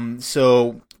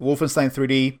 So Wolfenstein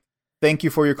 3D. Thank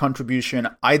you for your contribution.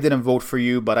 I didn't vote for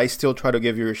you, but I still try to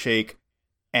give you a shake.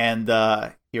 And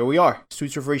here we are.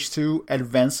 Streets of Rage 2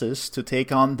 advances to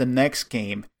take on the next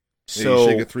game. So you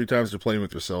shake it 3 times to playing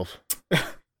with yourself.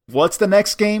 What's the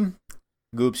next game?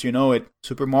 Goops, you know it.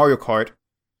 Super Mario Kart.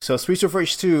 So Streets of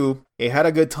Rage 2, it had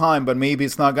a good time, but maybe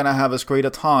it's not going to have as great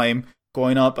a time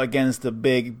going up against the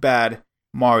big bad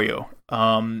Mario.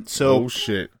 Oh,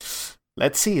 shit.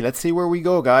 Let's see where we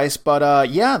go, guys. But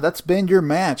yeah, that's been your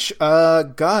match.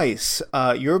 Guys,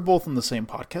 you're both on the same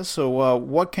podcast, so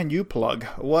what can you plug?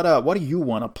 What do you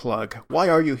want to plug? Why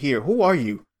are you here? Who are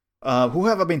you? Who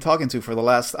have I been talking to for the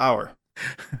last hour?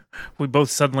 We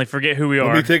both suddenly forget who we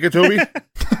are. Let me take it, Toby.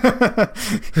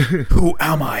 Who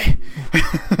am I?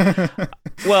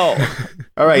 Well,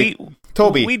 all right,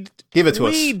 Toby, give it to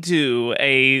us. We do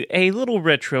a little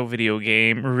retro video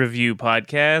game review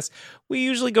podcast. We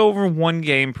usually go over one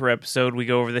game per episode. We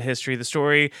go over the history, the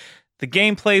story, the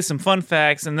gameplay, some fun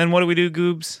facts, and then what do we do,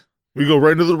 Goobs? We go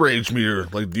right into the rage meter.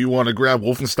 Like, do you want to grab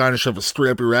Wolfenstein and shove it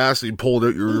straight up your ass and you pull it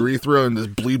out your urethra and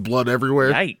just bleed blood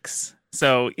everywhere? Yikes.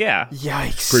 So yeah,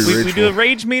 Yikes! we do a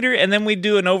rage meter, and then we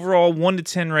do an overall 1 to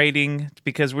 10 rating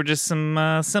because we're just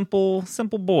some simple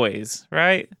boys,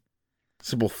 right?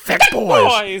 Simple fat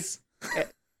boys.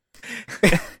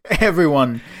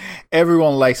 Everyone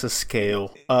likes a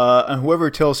scale, and whoever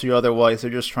tells you otherwise,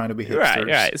 they're just trying to be hipsters.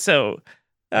 Right. So,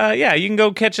 you can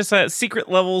go catch us at Secret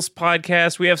Levels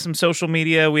Podcast. We have some social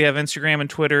media. We have Instagram and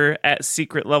Twitter at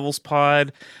Secret Levels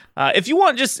Pod. If you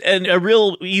want just a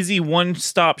real easy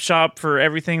one-stop shop for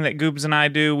everything that Goobs and I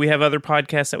do, we have other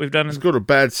podcasts that we've done. Let's go to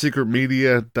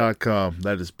badsecretmedia.com.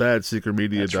 That is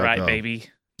badsecretmedia.com. That's right, baby.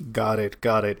 Got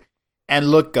it. And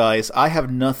look, guys, I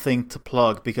have nothing to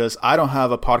plug because I don't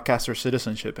have a podcaster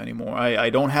citizenship anymore. I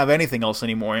don't have anything else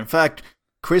anymore. In fact,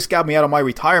 Chris got me out of my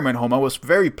retirement home. I was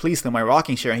very pleased in my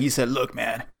rocking chair, and he said, "Look,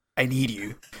 man, I need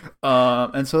you."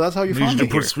 And so that's how you found me to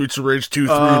here. put Streets of Rage 2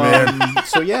 through, man.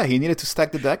 So yeah, he needed to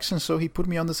stack the decks, and so he put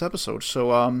me on this episode.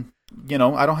 So, I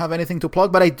don't have anything to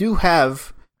plug, but I do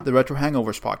have the Retro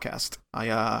Hangovers podcast.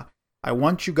 I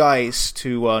want you guys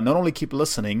to not only keep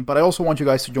listening, but I also want you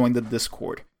guys to join the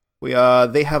Discord.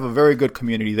 They have a very good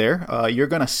community there. You're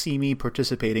gonna see me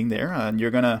participating there, and you're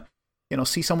gonna,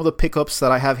 see some of the pickups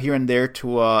that I have here and there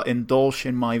to indulge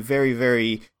in my very,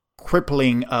 very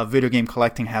crippling video game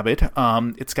collecting habit.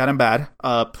 It's gotten bad.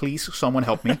 Please, someone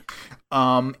help me.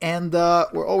 And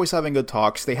we're always having good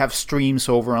talks. They have streams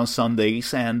over on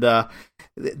Sundays, and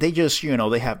they just,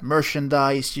 they have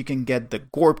merchandise. You can get the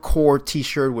Gorp Core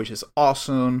t-shirt, which is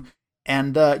awesome.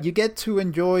 And you get to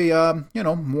enjoy,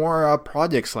 more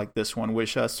projects like this one,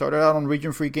 which started out on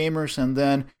Region Free Gamers, and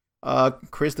then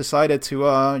Chris decided to,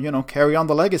 carry on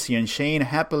the legacy, and Shane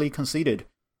happily conceded.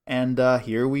 And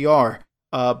here we are.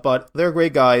 But they're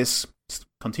great guys.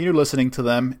 Continue listening to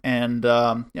them, and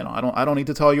I don't need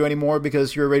to tell you anymore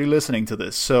because you're already listening to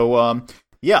this. So I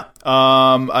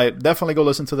definitely go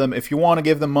listen to them. If you want to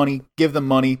give them money, give them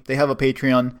money. They have a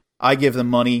Patreon. I give them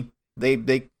money. They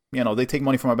take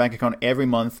money from my bank account every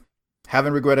month.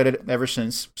 Haven't regretted it ever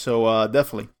since. So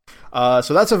definitely.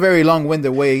 So that's a very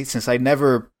long-winded way, since I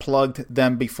never plugged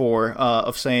them before,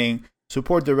 of saying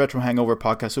support the Retro Hangover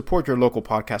podcast, support your local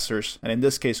podcasters, and in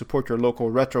this case, support your local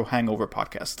Retro Hangover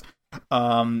podcast.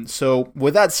 So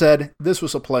with that said, this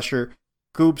was a pleasure.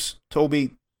 Goops,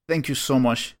 Toby, thank you so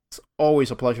much. It's always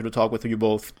a pleasure to talk with you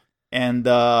both. And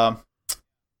I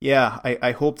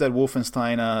hope that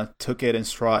Wolfenstein took it in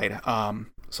stride.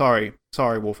 Sorry,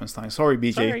 Wolfenstein. Sorry,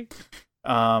 BJ. Sorry.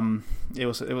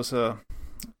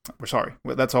 We're sorry.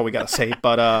 That's all we gotta say.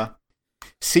 But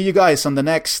see you guys on the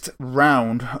next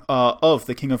round of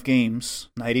the King of Games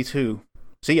 92.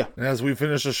 See ya. As we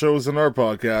finish the shows in our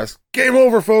podcast, game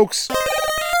over, folks.